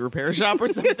TV repair shop or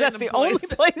something. Because that's the only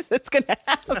place that's going to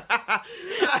have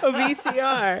a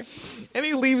VCR. And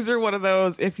he leaves her one of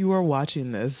those, if you are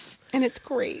watching this. And it's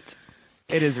great.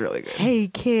 It is really good. Hey,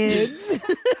 kids.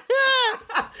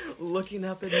 Looking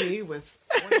up at me with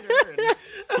wonder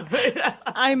and...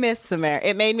 I miss the mayor.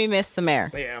 It made me miss the mayor.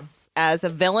 Yeah. As a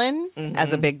villain,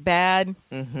 as a big bad,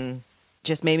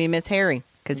 just made me miss Harry.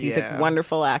 Because he's Yeah. a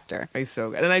wonderful actor. He's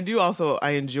so good. And I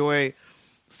enjoy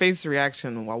Faith's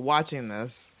reaction while watching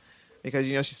this. Because,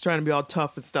 you know, she's trying to be all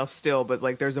tough and stuff still. But,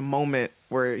 like, there's a moment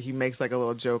where he makes, like, a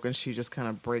little joke. And she just kind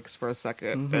of breaks for a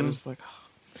second. And it's like,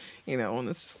 oh, you know, and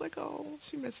it's just like, oh,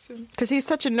 she missed him. Because he's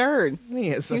such a nerd. He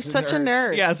is He's such a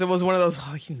nerd. Yes, it was one of those,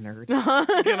 oh, you nerd.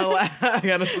 I'm gonna laugh. I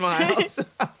gotta smile.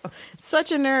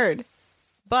 Such a nerd.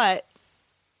 But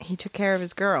he took care of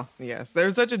his girl. Yes,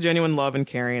 there's such a genuine love and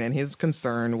caring, and his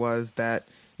concern was that,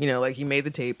 you know, like, he made the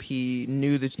tape, he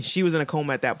knew that she was in a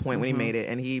coma at that point when he made it,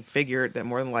 and he figured that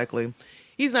more than likely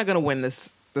he's not going to win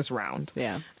this round.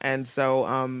 Yeah. And so,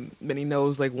 then he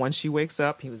knows, like, once she wakes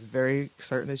up, he was very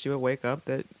certain that she would wake up,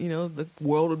 that, you know, the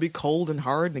world would be cold and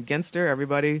hard and against her.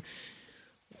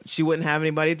 She wouldn't have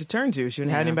anybody to turn to. She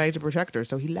wouldn't have anybody to protect her.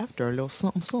 So he left her a little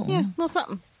something. Yeah, a little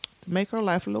something. To make her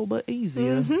life a little bit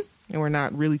easier. And we're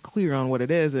not really clear on what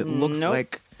it is. It looks Nope.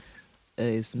 like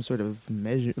some sort of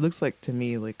measure. It looks like, to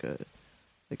me, like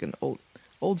an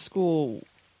old school.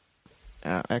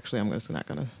 Actually, I'm just not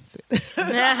gonna say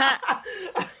it.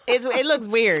 It looks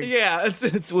weird. Yeah,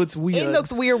 it's weird. It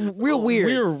looks weird, real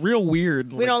weird. Real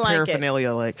weird. We don't like it.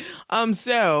 paraphernalia. Like,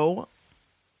 so,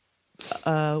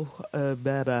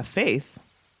 Faith,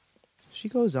 she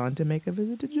goes on to make a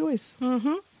visit to Joyce.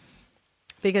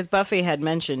 Because Buffy had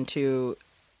mentioned to,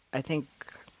 I think,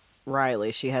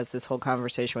 Riley, she has this whole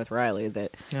conversation with Riley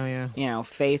that, Oh yeah. you know,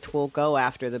 Faith will go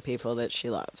after the people that she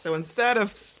loves. So instead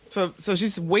of so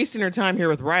she's wasting her time here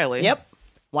with Riley. Yep.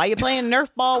 Why you playing Nerf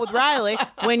ball with Riley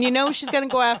when you know she's going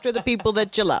to go after the people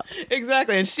that you love?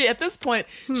 Exactly. And she, at this point,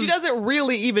 she doesn't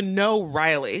really even know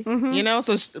Riley, you know?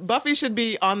 So Buffy should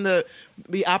be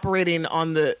operating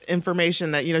on the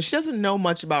information that, you know, she doesn't know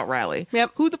much about Riley.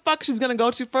 Yep. Who the fuck she's going to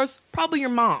go to first? Probably your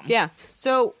mom. Yeah.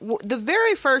 So the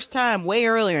very first time, way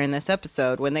earlier in this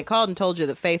episode, when they called and told you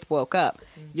that Faith woke up,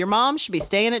 your mom should be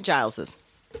staying at Giles's.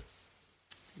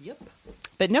 Yep.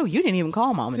 But no, you didn't even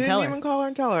call Mom and tell her. Didn't even call her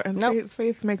and tell her. And Nope.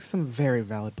 Faith makes some very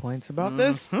valid points about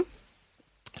this. I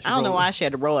don't know why she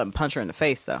had to roll up and punch her in the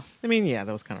face, though. I mean, yeah,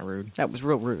 that was kind of rude. That was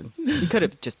real rude. You could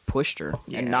have just pushed her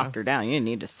Yeah. and knocked her down. You didn't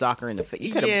need to sock her in the face.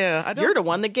 You could've- Yeah, I don't- You're the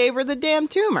one that gave her the damn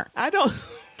tumor. I don't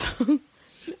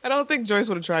think Joyce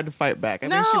would have tried to fight back. I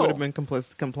think she No. would have been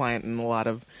compliant in a lot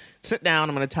of, sit down,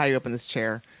 I'm going to tie you up in this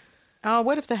chair. Oh,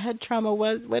 what if the head trauma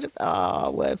was? What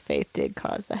if Faith did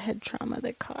cause the head trauma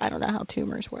that I don't know how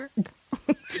tumors work.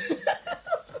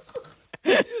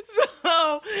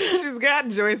 So she's got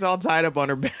Joyce all tied up on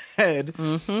her bed.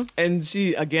 And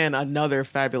she, again, another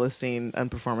fabulous scene and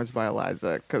performance by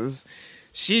Eliza, because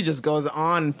she just goes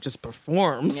on, just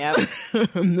performs Yep.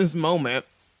 in this moment.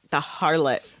 The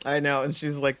harlot. I know. And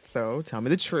she's like, so tell me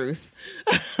the truth.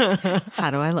 How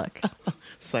do I look?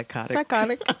 Psychotic.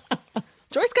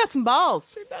 Joyce got some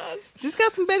balls. She does. She's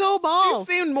got some big old balls.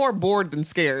 She seemed more bored than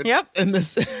scared. Yep. In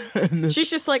this. She's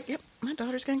just like, yep, my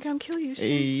daughter's gonna come kill you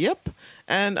soon. Yep.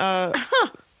 And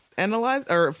and Eliza,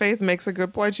 or Faith makes a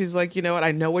good point. She's like, you know what?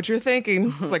 I know what you're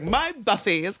thinking. It's like, my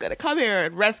Buffy is gonna come here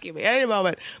and rescue me any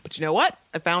moment. But you know what?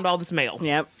 I found all this mail.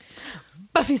 Yep.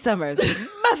 Buffy Summers.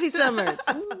 Buffy Summers.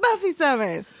 Buffy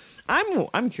Summers.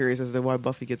 I'm curious as to why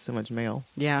Buffy gets so much mail.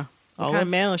 Yeah. What All kind of-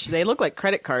 of mail is she? They look like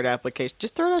credit card applications.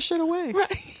 Just throw that shit away.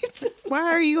 Right. Why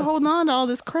are you holding on to all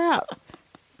this crap?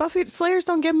 Buffy Slayers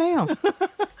don't get mail.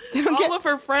 All of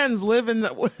her friends live in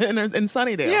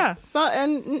Sunnydale. Yeah.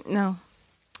 No.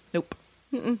 Nope.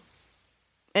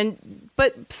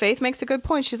 But Faith makes a good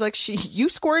point. She's like, you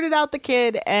squirted out the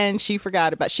kid, and she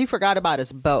forgot about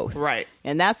us both. Right.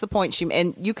 And that's the point.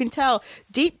 And you can tell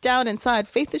deep down inside,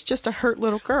 Faith is just a hurt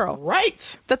little girl.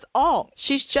 Right. That's all.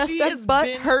 She's just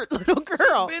hurt little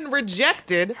girl. She's been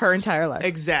rejected her entire life.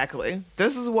 Exactly.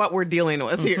 This is what we're dealing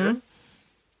with here.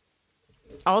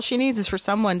 All she needs is for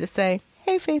someone to say,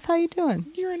 "Hey, Faith, how you doing?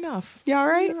 You're enough. You all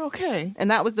right? You're okay." And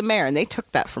that was the mayor, and they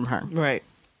took that from her. Right.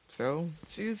 So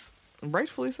she's,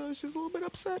 rightfully so, she's a little bit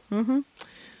upset.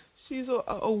 She's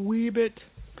a wee bit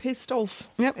pissed off,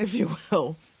 if you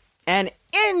will. And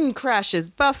in crashes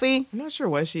Buffy. I'm not sure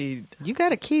why she... You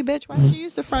got a key, bitch. Why did you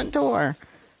use the front door?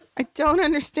 I don't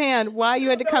understand why you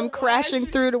had to come crashing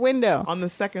through the window. On the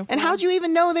second floor. And how'd you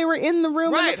even know they were in the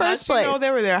room in the first place? How'd she know they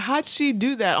were there? How'd she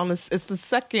do that on it's the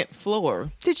second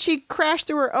floor? Did she crash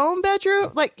through her own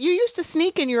bedroom? Like, you used to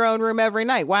sneak in your own room every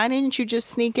night. Why didn't you just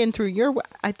sneak in through your...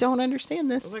 I don't understand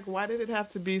this. Like, why did it have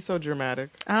to be so dramatic?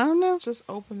 I don't know. Just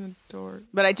open the door.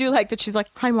 But I do like that she's like,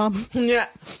 "Hi, Mom." Yeah.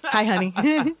 "Hi, honey."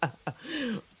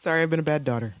 Sorry, I've been a bad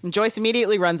daughter. And Joyce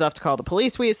immediately runs off to call the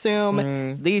police, we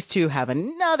assume. These two have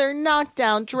another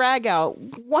knockdown, drag-out,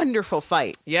 wonderful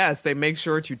fight. Yes, they make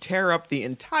sure to tear up the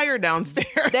entire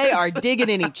downstairs. They are digging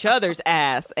in each other's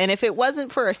ass. And if it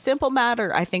wasn't for a simple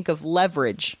matter, I think, of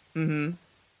leverage,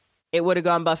 it would have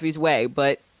gone Buffy's way.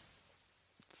 But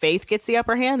Faith gets the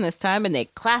upper hand this time, and they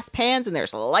clasp hands, and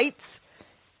there's lights.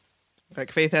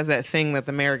 Like, Faith has that thing that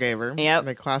the mayor gave her. Yep.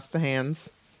 They clasp the hands.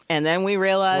 And then we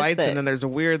realize lights, and then there's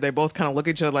they both kind of look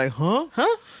at each other like, huh?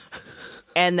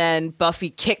 And then Buffy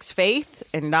kicks Faith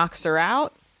and knocks her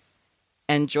out.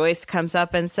 And Joyce comes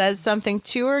up and says something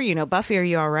to her. You know, "Buffy, are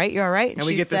you all right? You all right?" And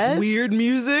we get this weird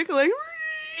music, like...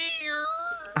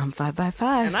 I'm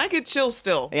 5x5. And I get chills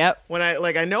still. Yep. When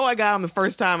I know I got them the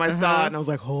first time I saw it, and I was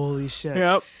like, holy shit.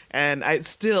 Yep. And I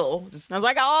still just... I was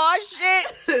like, oh,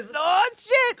 shit. Oh,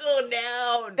 shit. Go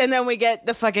down. And then we get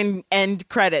the fucking end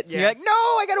credits. Yes. You're like, no,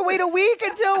 I got to wait a week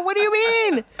until... What do you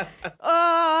mean?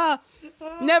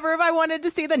 Never have I wanted to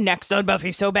see the next on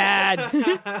Buffy so bad.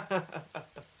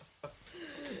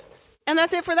 And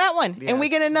that's it for that one. Yeah. And we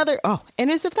get another... Oh, and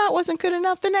as if that wasn't good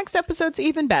enough, the next episode's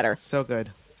even better. So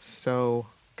good. So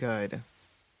good.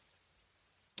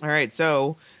 All right,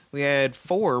 so we had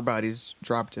 4 bodies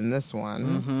dropped in this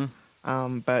one,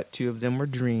 but 2 of them were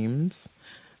dreams.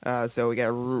 So we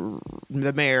got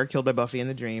the mayor killed by Buffy in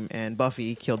the dream, and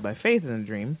Buffy killed by Faith in the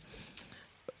dream.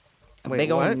 Wait,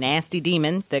 Big what? old nasty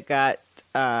demon that got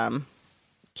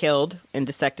killed and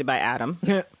dissected by Adam.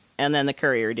 And then the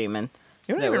courier demon.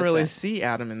 You don't that even was, really see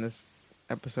Adam in this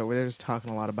episode where they're just talking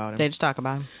a lot about him. They just talk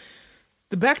about him.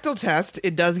 The Bechdel test,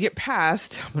 it does get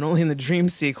passed, but only in the dream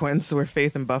sequence where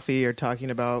Faith and Buffy are talking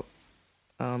about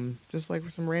just like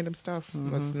some random stuff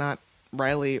that's not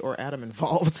Riley or Adam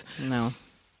involved. No.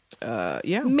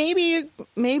 Yeah. Maybe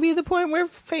the point where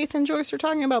Faith and Joyce are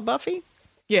talking about Buffy.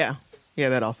 Yeah. Yeah,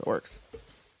 that also works.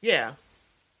 Yeah.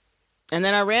 And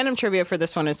then our random trivia for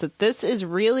this one is that this is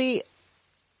really...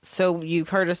 So you've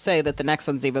heard us say that the next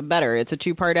one's even better. It's a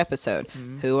 2-part episode.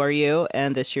 Who Are You?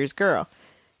 And This Year's Girl.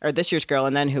 Or This Year's Girl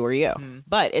and then Who Are You?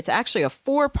 But it's actually a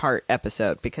 4-part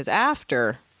episode because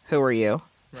after Who Are You,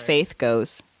 Faith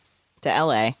goes to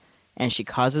L.A. and she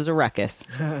causes a ruckus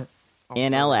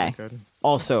in L.A.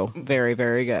 Also very,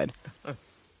 very good.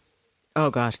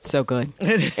 Oh, God, it's so good.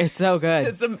 It's so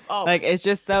good. It's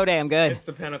just so damn good. It's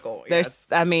the pinnacle.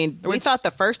 We thought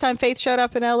the first time Faith showed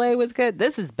up in L.A. was good.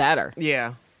 This is better.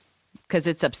 Yeah. Because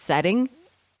it's upsetting.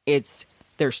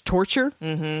 There's torture.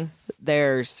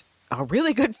 There's a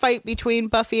really good fight between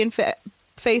Buffy and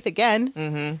Faith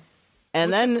again.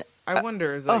 And then... I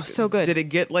wonder, so good. Did it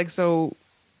get like so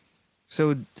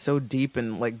deep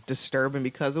and like disturbing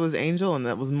because it was Angel, and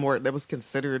that was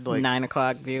considered like 9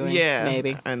 o'clock viewing? Yeah.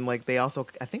 Maybe. And like they also,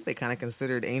 I think they kind of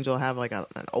considered Angel have like an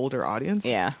older audience.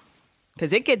 Yeah.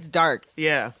 Because it gets dark.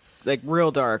 Yeah. Like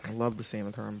real dark. I love the scene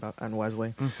with her and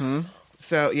Wesley.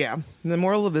 So yeah, the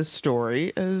moral of this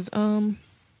story is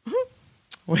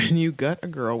when you gut a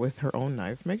girl with her own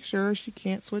knife, make sure she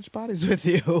can't switch bodies with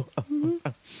you.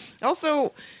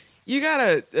 Also, you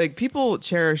gotta, like, people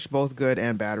cherish both good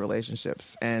and bad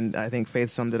relationships, and I think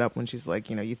Faith summed it up when she's like,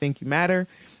 you think you matter,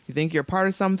 you think you're a part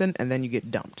of something, and then you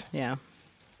get dumped. Yeah.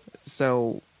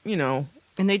 So, and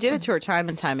they did it to her time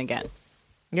and time again.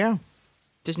 Yeah.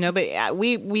 There's nobody.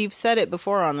 We've said it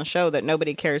before on the show that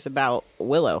nobody cares about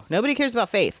Willow. Nobody cares about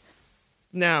Faith.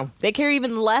 No. They care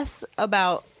even less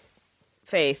about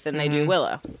Faith than they do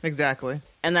Willow. Exactly.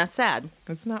 And that's sad.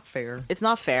 It's not fair. It's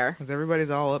not fair. Because everybody's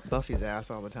all up Buffy's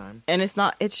ass all the time. And it's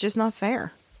just not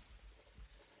fair.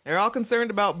 They're all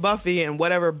concerned about Buffy and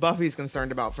whatever Buffy's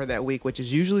concerned about for that week, which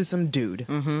is usually some dude.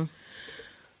 Mm-hmm.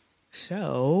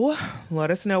 So,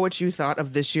 let us know what you thought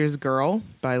of this year's Girl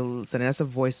by sending us a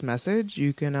voice message.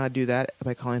 You can do that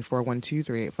by calling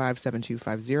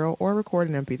 412-385-7250 or record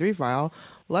an MP3 file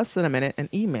less than a minute and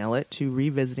email it to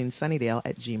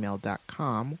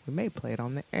revisitingsunnydale@gmail.com. We may play it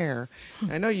on the air.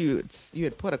 I know you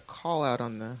had put a call out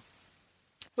on the...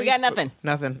 We got nothing.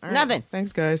 Nothing. All right. Nothing.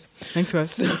 Thanks, guys. Thanks,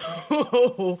 guys.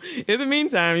 So, in the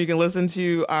meantime, you can listen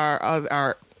to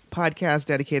our podcast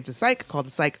dedicated to Psych called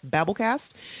the Psych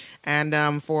Babblecast.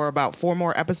 And for about 4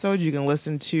 more episodes, you can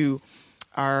listen to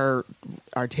our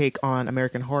take on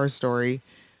American Horror Story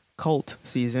cult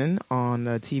season on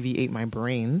the TV Ate My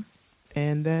Brain.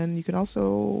 And then you can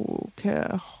also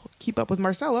keep up with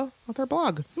Marcella with her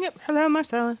blog. Yep. Hello,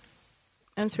 Marcella.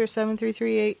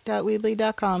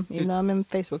 msphere7338.weebly.com, even though I'm in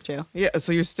Facebook jail. Yeah,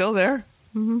 so you're still there?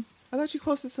 Mm-hmm. I thought you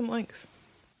posted some links.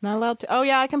 Not allowed to. Oh,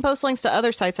 yeah, I can post links to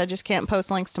other sites. I just can't post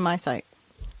links to my site.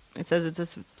 It says it's a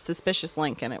suspicious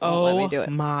link, and it won't let me do it.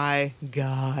 Oh, my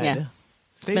God. Yeah.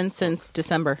 It's been since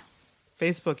December.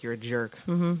 Facebook, you're a jerk.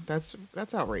 Mm-hmm. That's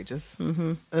outrageous.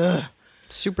 Mm-hmm. Ugh.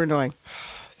 Super annoying.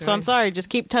 So I'm sorry. Just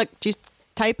just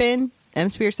type in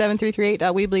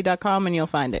msphere7338.weebly.com and you'll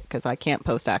find it, because I can't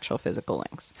post actual physical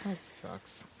links. That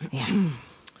sucks. Yeah.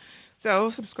 So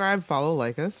subscribe, follow,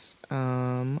 like us.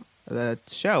 The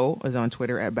show is on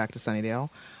Twitter at Back to Sunnydale.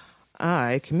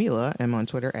 I, Camila, am on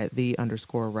Twitter at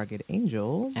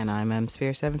 @the_rugged_angel. And I'm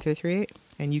msphere7338.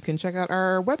 And you can check out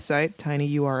our website,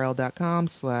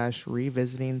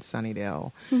 tinyurl.com/revisiting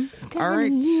Sunnydale. All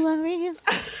right.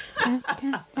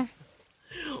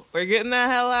 We're getting the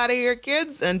hell out of here,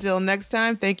 kids. Until next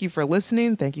time, thank you for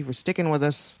listening. Thank you for sticking with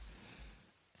us.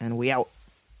 And we out.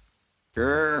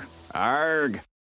 Sure. Arg.